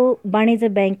क्षेत्रको वाणिज्य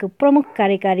ब्याङ्कको प्रमुख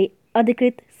कार्यकारी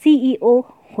अधिकृत सिइओ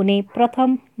हुने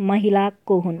प्रथम महिला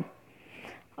को हुन्?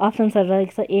 अप्सन्सहरू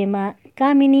रहेको छ एमा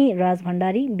कामिनी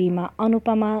राजभण्डारी, बीमा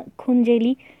अनुपमा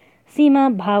खुन्जेली, सीमा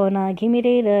भावना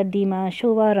घिमिरे र डीमा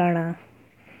शोभा राणा।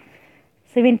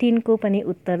 17 को पनि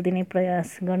उत्तर दिने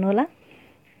प्रयास गर्नुहोला।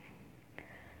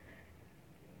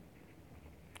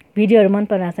 भिडियोहरू मन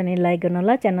परिरहेको छ भने लाइक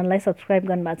गर्नुहोला। च्यानललाई सब्सक्राइब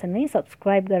गर्नुभएको छ भने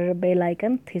सब्सक्राइब गरेर बेल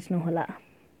आइकन थिच्नुहोला।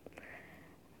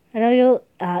 र यो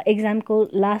एक्जामको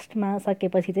लास्टमा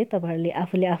सकेपछि चाहिँ तपाईँहरूले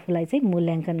आफूलाई चाहिँ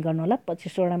मूल्याङ्कन गर्नुहोला।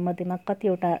 25वटा मध्येमा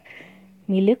कतिवटा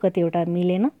मिल्यो कतिवटा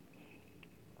मिलेन।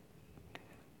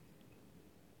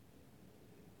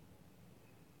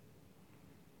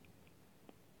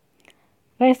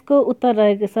 र यसको उत्तर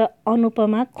रहेको छ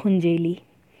अनुपमा खुन्जेली।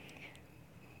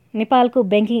 नेपालको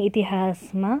ब्याङ्किङ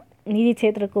इतिहासमा निजी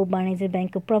क्षेत्रको वाणिज्य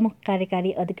ब्याङ्कको प्रमुख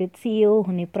कार्यकारी अधिकृत सिइओ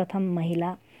हुने प्रथम महिला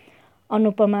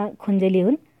अनुपमा खुन्जेली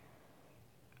हुन्।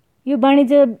 यो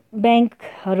वाणिज्य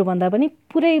ब्याङ्कहरूभन्दा पनि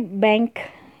पुरै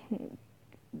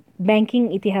ब्याङ्किङ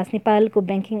इतिहास, नेपालको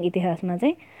ब्याङ्किङ इतिहासमा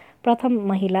चाहिँ प्रथम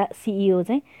महिला सिइओ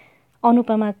चाहिँ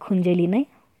अनुपमा खुन्जेली नै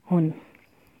हुन्।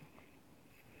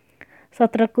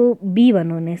 17 को बी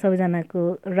भन्नुहुने सबैजनाको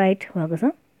राइट भएको छ।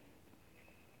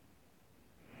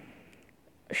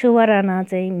 शोभा राणा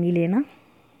चाहिँ मिलेन,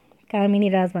 कामिनी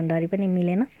राजभण्डारी पनि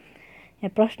मिलेन। यहाँ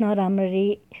प्रश्न राम्ररी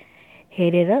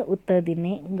हेरेर उत्तर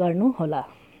दिने गर्नुहोला।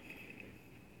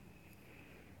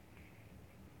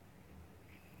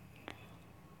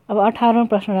 अब 18औं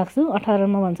प्रश्न राख्छु।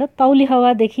 18मा भन्छ तौली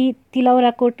हावादेखि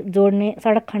तिलौराकोट जोड्ने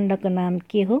सडक खण्डको नाम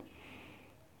के हो?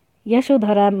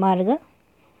 यशोधरा मार्ग,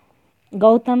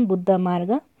 गौतम बुद्ध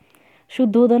मार्ग,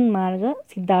 शुद्धोदन मार्ग,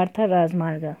 सिद्धार्थ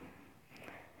राजमार्ग।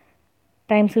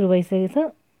 टाइम सुरु भइसकेको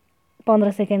छ।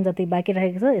 15 सेकेन्ड जति बाँकी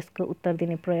रहेको छ। यसको उत्तर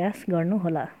दिने प्रयास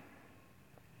गर्नुहोला।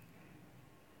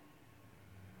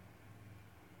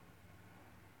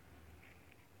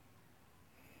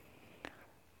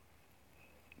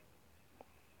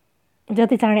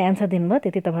 जति चाँडै एन्सर दिनुभयो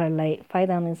त्यति तपाईँहरूलाई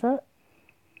फाइदा हुनेछ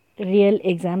रियल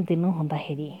एक्जाम दिनु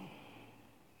हुँदाखेरि।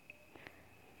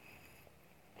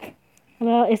 र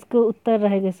यसको उत्तर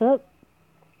रहेको छ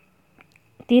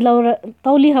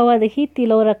तौली हावादेखि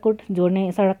तिलौराकोट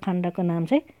जोड्ने सडक खण्डको नाम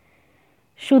चाहिँ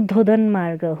शुद्धोदन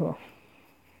मार्ग हो।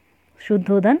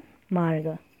 शुद्धोदन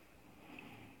मार्ग।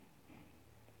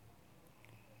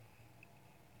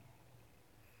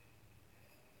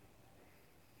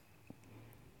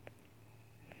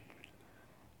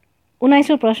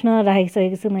 उन्नाइसौँ प्रश्न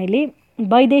राखिसकेको छु मैले।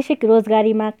 वैदेशिक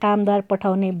रोजगारीमा कामदार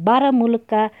पठाउने 12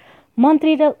 मुलुकका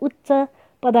मन्त्री र उच्च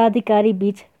पदाधिकारी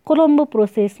बीच कोलम्बो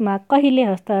प्रोसेसमा कहिले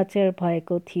हस्ताक्षर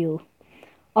भएको थियो?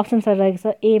 अप्सन्सहरू रहेको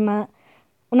छ एमा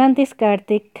 29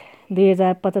 कार्तिक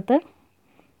 2075,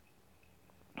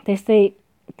 त्यस्तै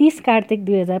 30 कार्तिक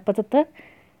 2075,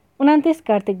 29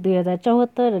 कार्तिक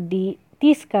 2074 र डी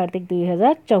 30 कार्तिक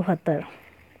 2074।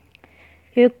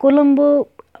 यो कोलम्बो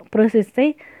प्रोसेस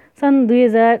चाहिँ सन्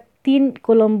 2003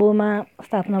 कोलम्बोमा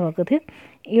स्थापना भएको थियो।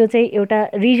 यो चाहिँ एउटा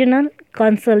रिजनल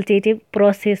कन्सल्टेटिभ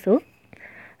प्रोसेस हो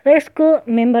र यसको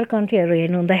मेम्बर कन्ट्रीहरू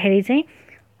हेर्नु हुँदाखेरि चाहिँ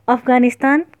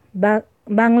Afghanistan,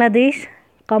 Bangladesh,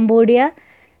 Cambodia,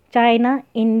 China,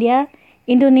 India,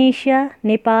 Indonesia,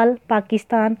 Nepal,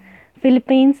 Pakistan,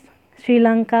 Philippines,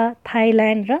 Sri Lanka,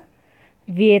 Thailand र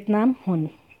भियतनाम हुन्।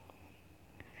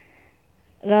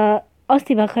 र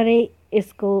अस्ति भर्खरै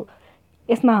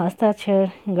यसमा हस्ताक्षर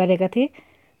गरेका थिए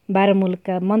 12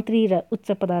 मुलुकका मन्त्री र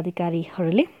उच्च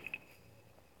पदाधिकारीहरूले।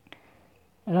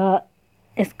 र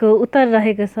यसको उत्तर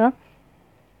रहेको छ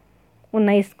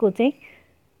 19 को चाहिँ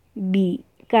बी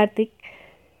कार्तिक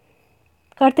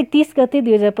 30 गते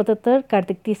 2075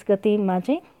 कार्तिक 30 गतेमा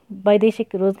चाहिँ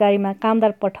वैदेशिक रोजगारीमा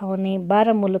कामदार पठाउने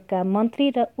 12 मुलुकका मन्त्री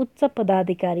र उच्च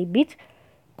पदाधिकारी बीच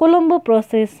कोलम्बो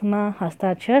प्रोसेसमा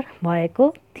हस्ताक्षर भएको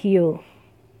थियो।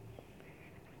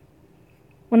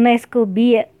 19 को बी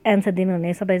एन्सर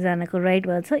दिनुहुने सबैजनाको राइट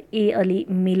भएको छ। ए अलि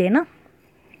मिलेन।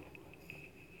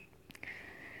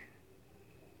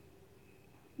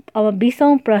 अब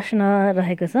 20औं प्रश्न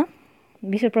रहेको छ।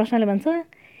 20औं प्रश्नले भन्छ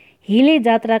हिले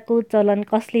जात्राको चलन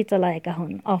कसले चलाएका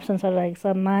हुन्? अप्सन्सहरू रहेको छ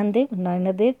मानदेव,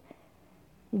 नरेन्द्रदेव,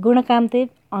 गुणकामदेव,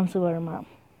 अंशुवर्मा।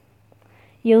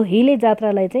 यो हिले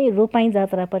जात्रालाई चाहिँ रोपाइँ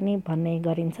जात्रा पनि भन्ने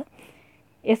गरिन्छ।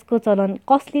 यसको चलन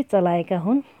कसले चलाएका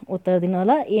हुन्? उत्तर दिनु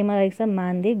होला। एमा रहेको छ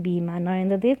मानदेव, बीमा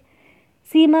नरेन्द्रदेव,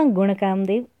 सीमा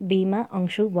गुणकामदेव, बीमा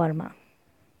अंशुवर्मा।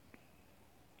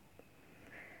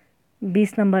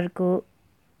 20 नम्बरको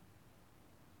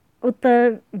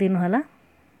उत्तर दिनुहोला।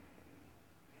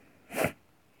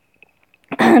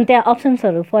 त्यहाँ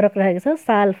अप्सन्सहरू फरक रहेको छ,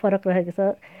 साल फरक रहेको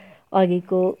छ।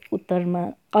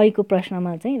 अघिको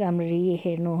प्रश्नमा चाहिँ राम्ररी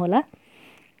हेर्नुहोला।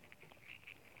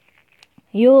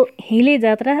 यो हिले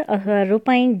जात्रा अथवा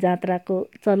रोपाइँ जात्राको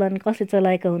चलन कसले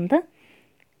चलाएका हुन् त?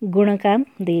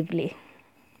 गुणकामदेवले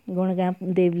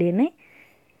नै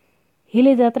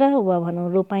हिले जात्रा वा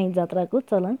भनौँ रोपाइँ जात्राको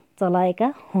चलन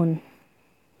चलाएका हुन्।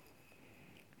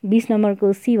 20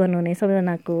 नम्बरको सी भन्नुहुने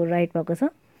सबैजनाको राइट भएको छ।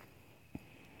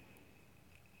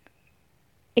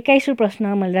 21औं प्रश्न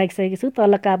मैले राखिसकेको छु।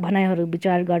 तलका भनाइहरू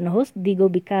विचार गर्नुहोस्। दिगो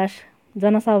विकास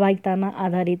जनसहभागितामा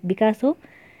आधारित विकास हो।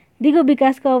 दिगो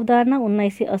विकासको अवधारणा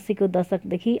 1980 को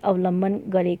दशकदेखि अवलम्बन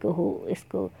गरिएको हो।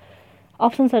 यसको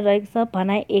अप्सन्सहरू रहेको छ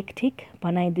भनाइ 1 ठिक,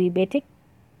 भनाइ 2 बेठिक,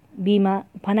 बीमा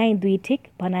भनाइ 2 ठिक,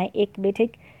 भनाइ 1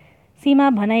 बेठिक, सीमा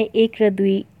भनाइ 1 र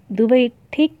 2 दुवै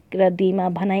ठिक र डीमा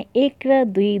भनाइ 1 र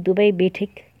 2 दुवै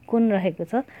बेठिक कुन रहेको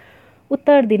छ?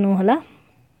 उत्तर दिनुहोला।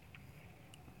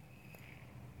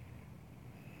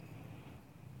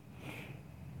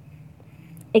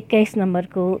 एक्काइस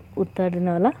नम्बरको उत्तर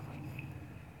दिनुहोला।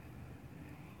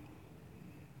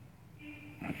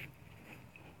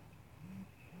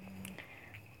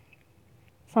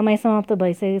 समय समाप्त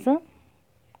भइसकेको छ।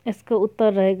 यसको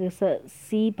उत्तर रहेको छ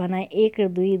सी भनाइ 1 र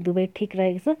 2 दुवै ठिक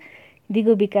रहेको छ।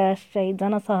 दिगो विकास चाहिँ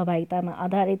जनसहभागितामा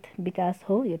आधारित विकास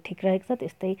हो, यो ठिक रहेको छ।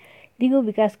 त्यस्तै दिगो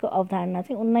विकासको अवधारणा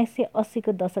चाहिँ 1980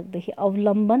 को दशकदेखि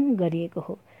अवलम्बन गरिएको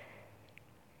हो।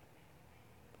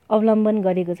 अवलम्बन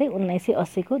गरेको चाहिँ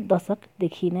 1980 को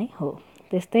दशकदेखि नै हो।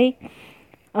 त्यस्तै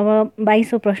अब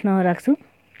 22औं प्रश्न राख्छु।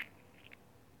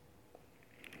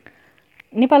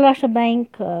 नेपाल राष्ट्र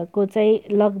ब्याङ्कको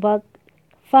चाहिँ लगभग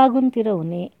फागुनतिर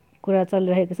हुने कुरा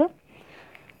चलिरहेको छ।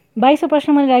 22औं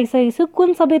प्रश्न मैले राखिसकेको छु।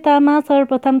 कुन सभ्यतामा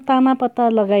सर्वप्रथम तामा पत्ता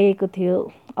लगाइएको थियो?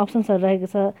 अप्सन्सहरू रहेको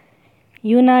छ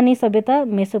युनानी सभ्यता,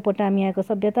 मेसोपोटामियाको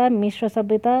सभ्यता, मिश्र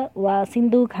सभ्यता वा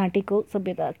सिन्धु घाटीको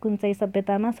सभ्यता। कुन चाहिँ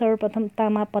सभ्यतामा सर्वप्रथम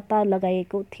तामा पत्ता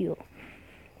लगाइएको थियो?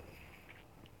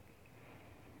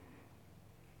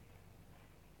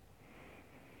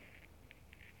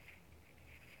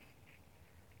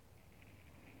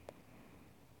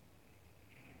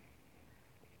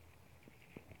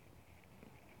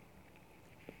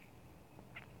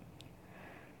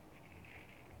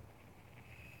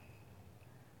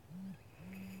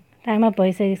 टाइम अप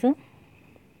भइसकेको छ।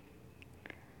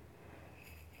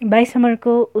 22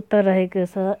 नम्बरको उत्तर रहेको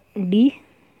छ डी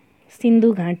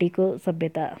सिन्धु घाटीको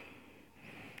सभ्यता।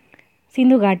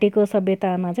 सिन्धु घाटीको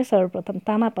सभ्यतामा चाहिँ सर्वप्रथम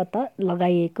तामा पत्ता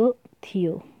लगाइएको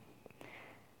थियो।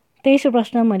 23औं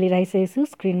प्रश्न मैले राखिसकेको छु,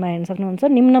 स्क्रिनमा हेर्न सक्नुहुन्छ।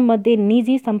 निम्नमध्ये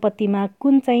निजी सम्पत्तिमा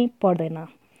कुन चाहिँ पर्दैन?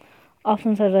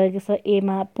 अप्सन्सहरू रहेको छ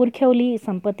एमा पुर्ख्यौली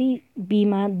सम्पत्ति,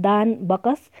 बीमा दान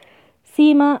बकस,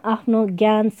 सीमा आफ्नो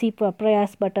ज्ञान सिप वा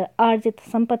प्रयासबाट आर्जित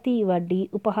सम्पत्ति वा डी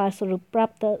उपहार स्वरूप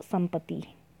प्राप्त सम्पत्ति।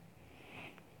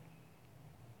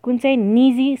 कुन चाहिँ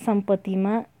निजी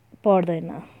सम्पत्तिमा पर्दैन?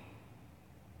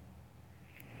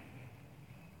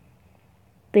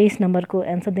 23 नम्बरको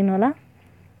एन्सर दिनुहोला।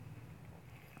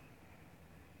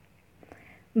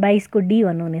 22 को डी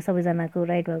भन्नुहुने सबैजनाको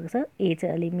राइट भएको छ। ए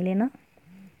चाहिँ अलि मिलेन।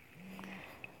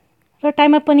 र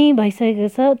टाइम अप पनि भइसकेको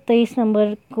छ। 23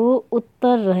 नम्बरको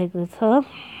उत्तर रहेको छ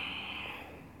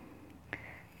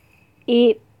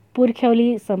ए पुर्ख्यौली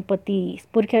सम्पत्ति।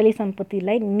 पुर्ख्यौली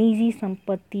सम्पत्तिलाई निजी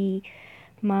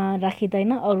सम्पत्तिमा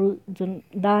राखिँदैन। अरू जुन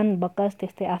दान बकस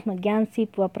त्यस्तै आफ्नो ज्ञान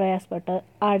सिप वा प्रयासबाट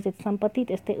आर्जित सम्पत्ति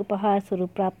त्यस्तै उपहार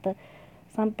स्वरूप प्राप्त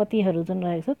सम्पत्तिहरू जुन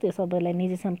रहेको छ त्यो सबैलाई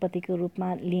निजी सम्पत्तिको रूपमा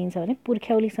लिइन्छ भने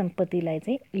पुर्ख्यौली सम्पत्तिलाई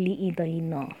चाहिँ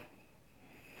लिइँदैन।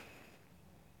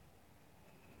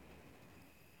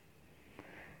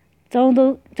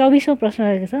 24औं प्रश्न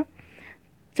रहेको छ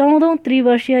 14औं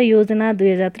त्रिवर्षीय योजना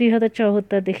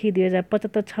 2073-74 देखि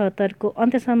 2075-76 को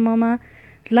अन्त्यसम्ममा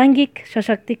लैङ्गिक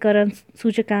सशक्तिकरण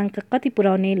सूचकाङ्क कति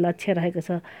पुर्याउने लक्ष्य रहेको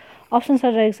छ।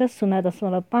 अप्सन्सहरू रहेको छ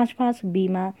 0.55,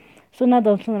 बीमा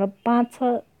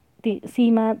 0.56,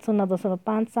 सीमा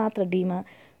 0.57 र डीमा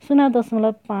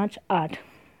 0.58।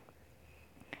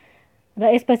 र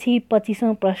यसपछि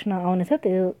 25औं प्रश्न आउनेछ,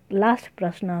 त्यो लास्ट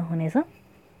प्रश्न हुनेछ।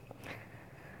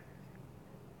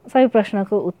 सबै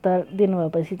प्रश्नको उत्तर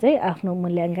दिनुभएपछि चाहिँ आफ्नो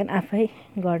मूल्याङ्कन आफै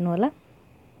गर्नुहोला।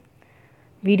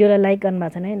 भिडियोलाई लाइक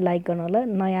गर्नुभएको छ भने लाइक गर्नुहोला।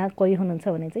 नयाँ कोही हुनुहुन्छ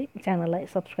भने चाहिँ च्यानललाई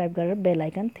सब्सक्राइब गरेर बेल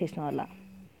आइकन थिच्नुहोला।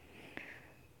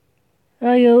 र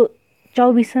यो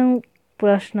 24औं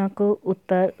प्रश्नको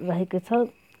उत्तर रहेको छ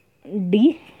डी।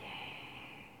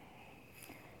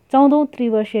 14औं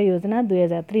त्रिवर्षीय योजना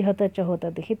 2073-74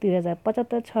 देखि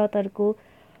 2075-76 को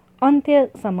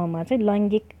अन्त्यसम्ममा चाहिँ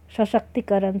लैङ्गिक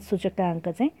सशक्तिकरण सूचकाङ्क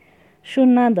चाहिँ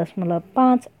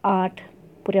 0.58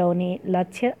 पुर्याउने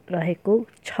लक्ष्य रहेको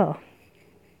छ।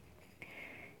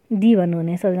 डी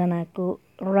भन्नुहुने सबजनाको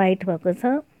राइट भएको छ।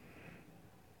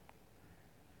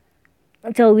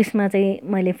 24मा चाहिँ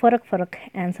मैले फरक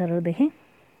एन्सरहरू देखेँ।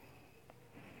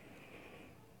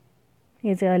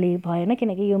 यो चाहिँ अलि भएन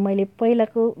किनकि यो मैले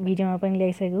पहिलाको भिडियोमा पनि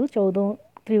ल्याइसकेको 14औं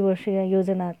त्रिवर्षीय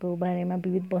योजनाको बारेमा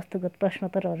विविध वस्तुगत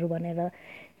प्रश्नोत्तरहरू भनेर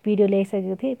भिडियो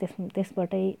ल्याइसकेको थिएँ।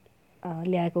 त्यसबाटै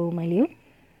ल्याएको हो मैले यो।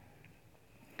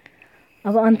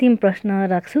 अब अन्तिम प्रश्न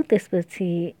राख्छु,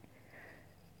 त्यसपछि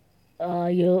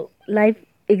यो लाइभ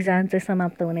एक्जाम चाहिँ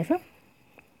समाप्त हुनेछ।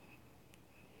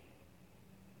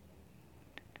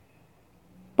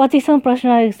 25औं प्रश्न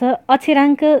रहेको छ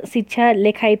अक्षराङ्क शिक्षा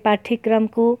लेखाइ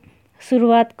पाठ्यक्रमको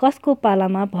सुरुवात कसको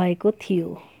पालामा भएको थियो।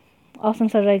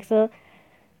 अप्सन्सहरू रहेको छ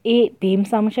ए Bhim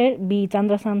Shamsher, be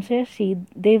Chandra Shamsher, C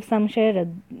देव शमशेर र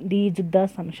डी जुद्ध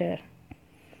शमशेर।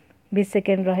 20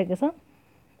 सेकेन्ड रहेको छ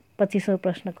 25औं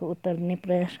प्रश्नको उत्तर दिने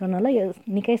प्रयास गर्नलाई। यो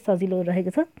निकै सजिलो रहेको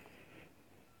छ।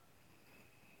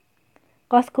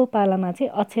 कसको पालामा चाहिँ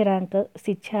अक्षराङ्क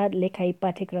शिक्षा लेखाइ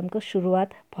पाठ्यक्रमको सुरुवात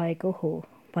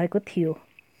भएको थियो।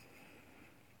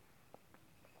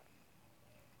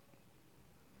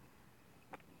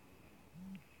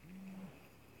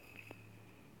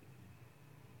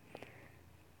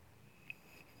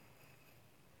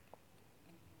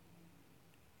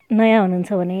 नयाँ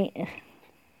हुनुहुन्छ भने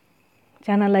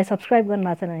च्यानललाई सब्सक्राइब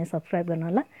गर्नुभएको छ भने सब्सक्राइब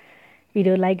गर्नुहोला।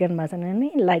 भिडियो लाइक गर्नुभएको छ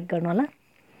भने लाइक गर्नुहोला।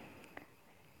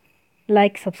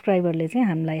 लाइक सब्सक्राइबरले चाहिँ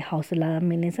हामीलाई हौसला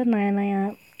मिल्नेछ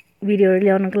नयाँ भिडियोहरू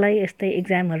ल्याउनको लागि, यस्तै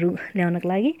एक्जामहरू ल्याउनको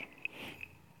लागि।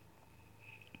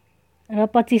 र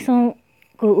 25औं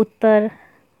को उत्तर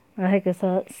रहेको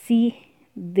छ सी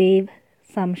देव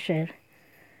शमशेर।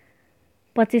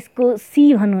 25 को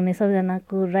सी भन्नुहुने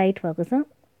सबजनाको राइट भएको छ।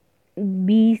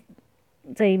 बी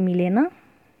चाहिँ मिलेन,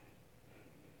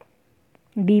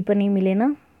 डी पनि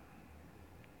मिलेन।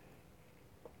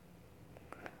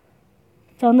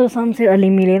 चन्द्र शमशेर अलि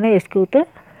मिलेन यसको उत्तर।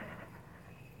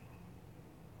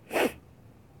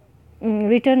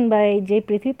 रिटर्न बाई जे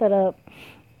पृथ्वी, तर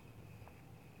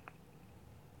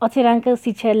अक्षराङ्क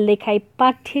शिक्षा लेखाइ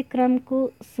पाठ्यक्रमको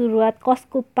सुरुवात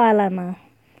कसको पालामा,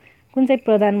 कुन चाहिँ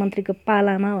प्रधानमन्त्रीको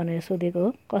पालामा भनेर सोधेको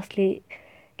हो, कसले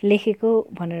लेखेको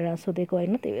भनेर सोधेको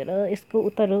होइन। त्यही भएर यसको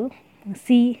उत्तर हो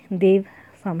सी देव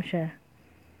शमशेर।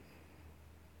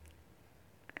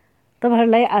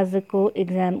 तपाईँहरूलाई आजको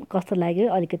एक्जाम कस्तो लाग्यो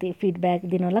अलिकति फिडब्याक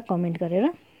दिनु होला कमेन्ट गरेर।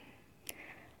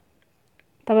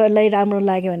 तपाईँहरूलाई राम्रो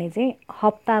लाग्यो भने चाहिँ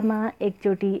हप्तामा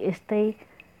एकचोटि यस्तै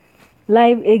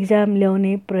लाइभ एक्जाम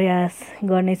ल्याउने प्रयास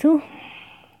गर्नेछु।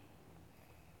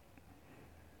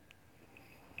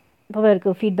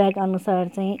 तपाईँहरूको फिडब्याक अनुसार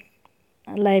चाहिँ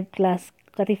लाइभ क्लास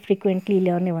कति फ्रिक्वेन्टली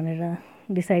ल्याउने भनेर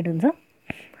डिसाइड हुन्छ।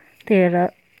 त्यही भएर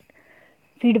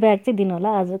फिडब्याक चाहिँ दिनु होला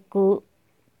आजको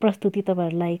प्रस्तुति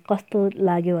तपाईँहरूलाई कस्तो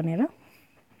लाग्यो भनेर।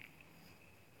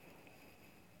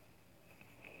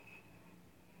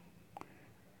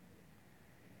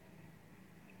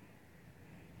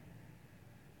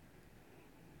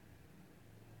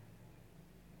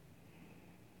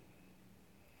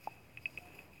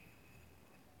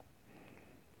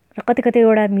 र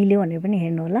कतिवटा मिल्यो भनेर पनि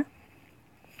हेर्नु होला।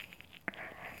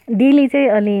 डेली चाहिँ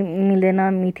अलि मिल्दैन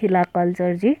मिथिला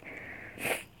कल्चर जी,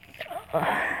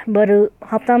 बरु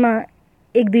हप्तामा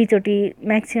 1-2चोटि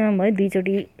म्याक्सिमम भयो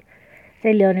 2चोटि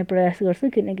चाहिँ ल्याउने प्रयास गर्छु,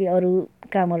 किनकि अरू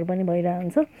कामहरू पनि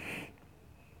भइरहन्छ।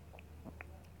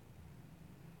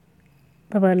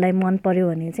 तपाईँहरूलाई मन पर्यो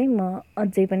भने चाहिँ म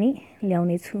अझै पनि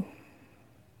ल्याउने छु।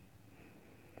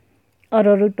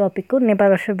 अरू टपिकको नेपाल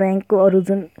राष्ट्र ब्याङ्कको अरू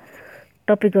जुन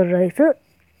टपिकहरू रहेछ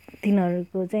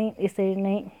तिनीहरूको चाहिँ यसरी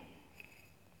नै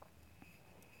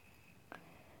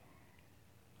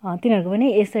तिनीहरूको पनि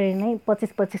यसरी नै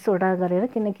 25-25वटा गरेर,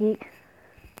 किनकि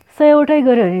 100वटै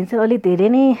गऱ्यो भने चाहिँ अलिक धेरै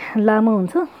नै लामो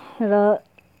हुन्छ र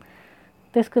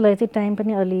त्यसको लागि चाहिँ टाइम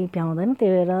पनि अलि भ्याउँदैन।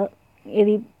 त्यही भएर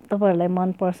यदि तपाईँहरूलाई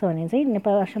मनपर्छ भने चाहिँ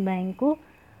नेपाल राष्ट्र ब्याङ्कको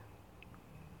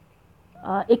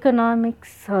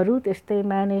इकोनोमिक्सहरू, त्यस्तै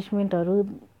म्यानेजमेन्टहरू,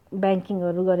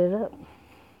 ब्याङ्किङहरू गरेर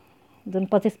जुन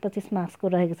 25-25 मार्क्सको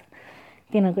रहेको छ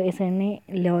तिनीहरूको यसरी नै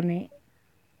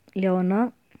ल्याउन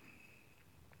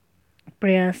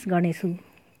प्रयास गर्नेछु।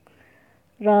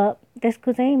 र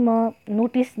त्यसको चाहिँ म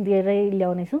नोटिस दिएरै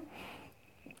ल्याउनेछु।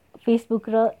 फेसबुक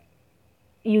र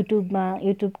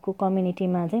युट्युबको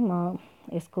कम्युनिटीमा चाहिँ म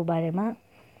यसको बारेमा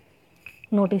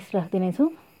नोटिस राखिदिनेछु,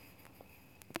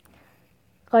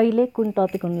 कहिले कुन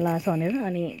टपिक हुन लाग्छ भनेर।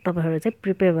 अनि तपाईँहरू चाहिँ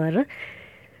प्रिपेयर भएर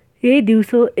यही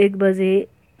दिउँसो 1 बजे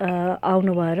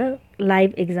आउनु भएर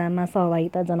लाइभ एक्जाममा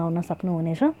सहभागिता जनाउन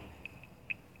सक्नुहुनेछ।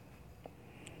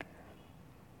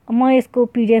 म यसको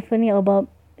पिडिएफ पनि अब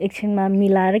एकछिनमा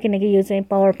मिलाएर, किनकि यो चाहिँ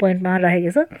पावर पोइन्टमा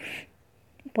राखेको छ,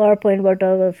 पावर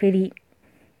पोइन्टबाट फेरि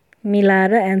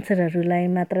मिलाएर एन्सरहरूलाई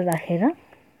मात्र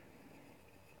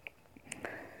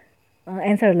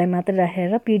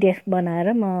राखेर पिडिएफ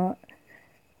बनाएर म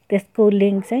त्यसको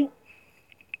लिङ्क चाहिँ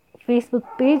फेसबुक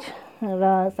पेज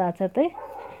र साथसाथै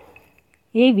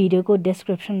यही भिडियोको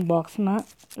डिस्क्रिप्सन बक्समा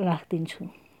राखिदिन्छु।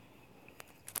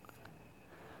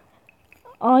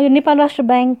 यो नेपाल राष्ट्र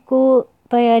ब्याङ्कको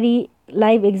तयारी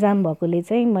लाइभ एक्जाम भएकोले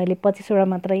चाहिँ मैले 25वटा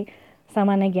मात्रै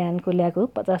सामान्य ज्ञानको ल्याएको,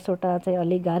 50वटा चाहिँ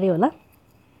अलिक गाह्रै होला,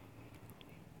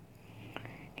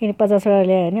 किन 50वटा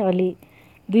ल्यायो भने अलि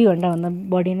 2 घन्टाभन्दा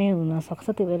बढी नै हुनसक्छ।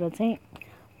 त्यही भएर चाहिँ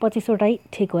 25वटै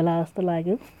ठिक होला जस्तो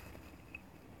लाग्यो।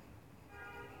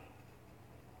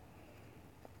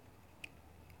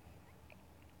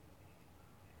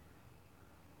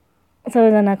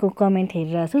 सबैजनाको कमेन्ट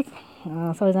हेरिरहेको छु,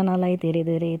 सबैजनालाई धेरै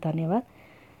धेरै धन्यवाद।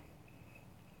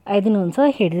 आइदिनुहुन्छ,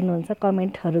 हेरिदिनुहुन्छ,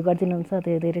 कमेन्टहरू गरिदिनुहुन्छ,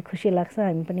 धेरै धेरै खुसी लाग्छ।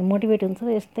 हामी पनि मोटिभेट हुन्छ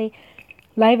यस्तै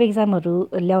लाइभ एक्जामहरू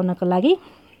ल्याउनको लागि।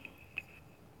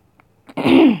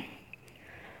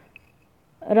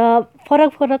 र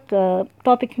फरक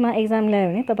टपिकमा एक्जाम ल्यायो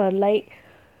भने तपाईँहरूलाई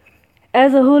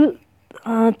एज अ होल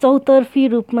चौतर्फी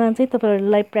रूपमा चाहिँ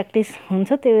तपाईँहरूलाई प्र्याक्टिस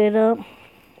हुन्छ। त्यही भएर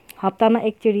हप्तामा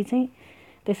 1चोटि चाहिँ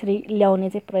त्यसरी ल्याउने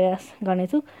चाहिँ प्रयास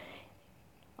गर्नेछु।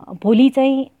 भोलि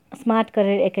चाहिँ स्मार्ट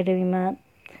करियर एकाडेमीमा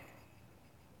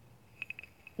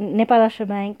नेपाल राष्ट्र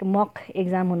ब्याङ्क मक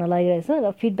एक्जाम हुन लागिरहेछ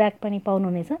र फिडब्याक पनि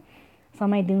पाउनुहुनेछ।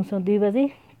 समय दिउँसो 2 बजे,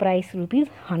 प्राइस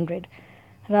 ₹100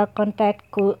 र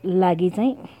कन्ट्याक्टको लागि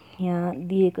चाहिँ यहाँ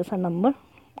दिएको छ नम्बर।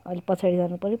 अहिले पछाडि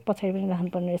जानु पऱ्यो, पछाडि पनि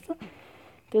राख्नुपर्ने रहेछ,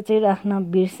 त्यो चाहिँ राख्न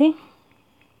बिर्सेँ।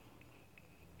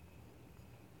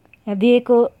 यहाँ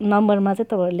दिएको नम्बरमा चाहिँ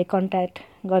तपाईँहरूले कन्ट्याक्ट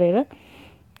गरेर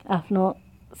आफ्नो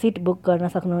सिट बुक गर्न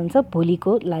सक्नुहुन्छ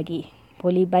भोलिको लागि।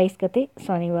 भोलि 22 गते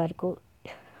शनिबारको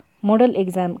मोडल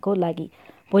एक्जामको लागि।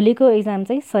 भोलिको एक्जाम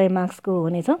चाहिँ 100 मार्क्सको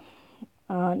हुनेछ।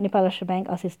 नेपाल राष्ट्र ब्याङ्क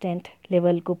असिस्टेन्ट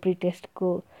लेभलको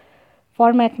प्रिटेस्टको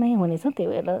फर्मेटमै हुनेछ। त्यही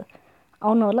भएर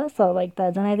आउनु होला, सहभागिता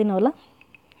जनाइदिनु होला।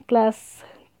 क्लास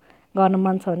गर्न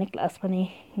मन छ भने क्लास पनि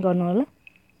गर्नु होला।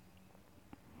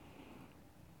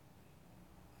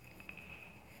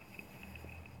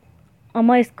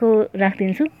 म यसको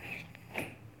राखिदिन्छु।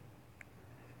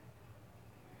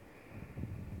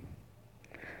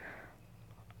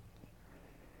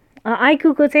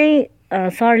 आइक्यूको चाहिँ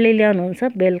सरले ल्याउनुहुन्छ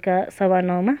बेलुका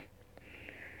 9:15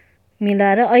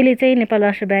 मिलाएर। अहिले चाहिँ नेपाल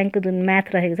राष्ट्र ब्याङ्कको जुन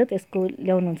म्याथ रहेको छ त्यसको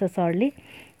ल्याउनुहुन्छ सरले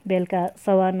बेलुका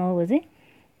 9:15 बजे।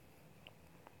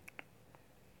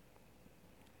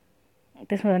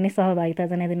 त्यसमा पनि सहभागिता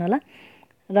जनाइदिनु होला।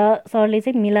 र सरले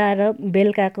चाहिँ मिलाएर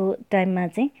बेलुकाको टाइममा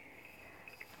चाहिँ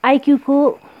आइक्यूको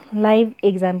लाइभ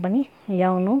एक्जाम पनि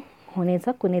ल्याउनु हुनेछ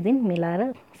कुनै दिन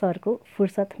मिलाएर, सरको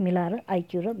फुर्सद मिलाएर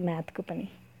आइक्यू र म्याथको पनि।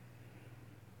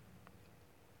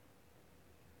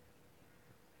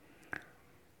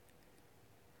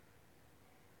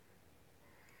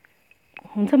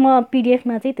 हुन्छ, म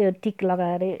पिडिएफमा चाहिँ त्यो टिक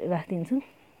लगाएर राखिदिन्छु।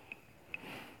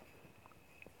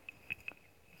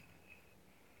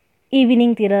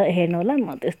 इभिनिङतिर हेर्नु होला,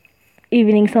 म त्यो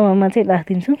इभिनिङसम्ममा चाहिँ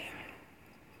राखिदिन्छु।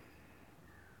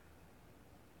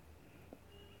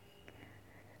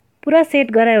 पुरा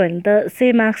सेट गरायो भने त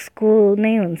सेम मार्क्सको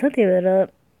नै हुन्छ, त्यही भएर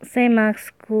सेम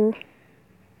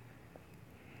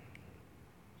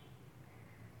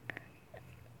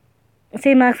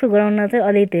मार्क्सको गराउन चाहिँ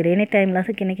अलि धेरै नै टाइम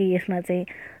लाग्छ, किनकि यसमा चाहिँ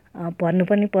भन्नु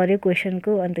पनि पर्यो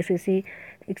क्वेसनको, अनि त्यसपछि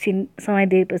एकछिन समय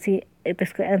दिएपछि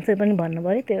त्यसको एन्सर पनि भन्नु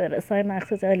पऱ्यो, त्यही भएर 100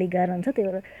 मार्क्सको चाहिँ अलिक गाह्रो हुन्छ। त्यही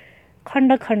भएर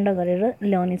खण्ड खण्ड गरेर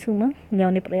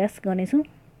ल्याउने प्रयास गर्नेछु।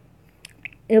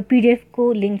 यो पिडिएफको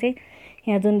लिङ्क चाहिँ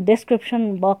यहाँ जुन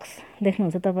डेस्क्रिप्सन बक्स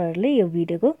देख्नुहुन्छ तपाईँहरूले यो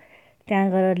भिडियोको, त्यहाँ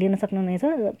गएर लिन सक्नुहुनेछ।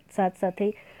 र साथसाथै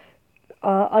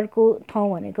अर्को ठाउँ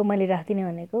भनेको मैले राखिदिने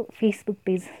भनेको फेसबुक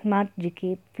पेज स्मार्ट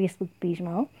जिके फेसबुक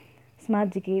पेजमा हो।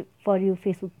 स्मार्ट जिके फर यु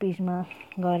फेसबुक पेजमा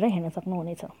गएर हेर्न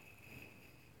सक्नुहुनेछ।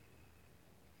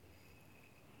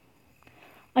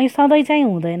 अनि सधैँ चाहिँ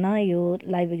हुँदैन यो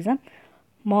लाइभ एक्जाम,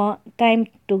 म टाइम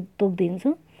तोकिदिन्छु।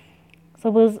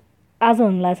 सपोज आज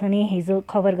हुनुलाई छ नि, हिजो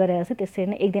खबर गरेर चाहिँ त्यसरी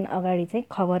नै एक दिन अगाडि चाहिँ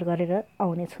खबर गरेर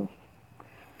आउनेछु।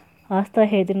 हस् त,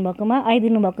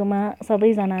 आइदिनु भएकोमा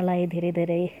सबैजनालाई धेरै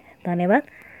धेरै धन्यवाद।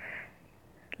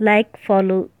 लाइक,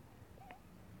 फलो,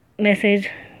 मेसेज,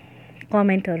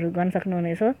 कमेन्टहरू गर्न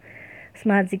सक्नुहुनेछ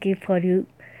स्मार्ट जिके for you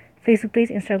Facebook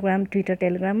page, Instagram, Twitter,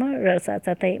 टेलिग्राममा, र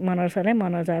साथसाथै मनोज सरलाई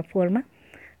मनोज 4मा।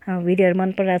 भिडियोहरू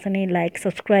मन परिरहेको छ नि लाइक,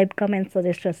 सब्सक्राइब, कमेन्ट,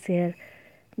 सजेस्ट र सेयर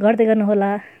गर्दै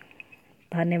गर्नुहोला।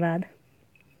 धन्यवाद।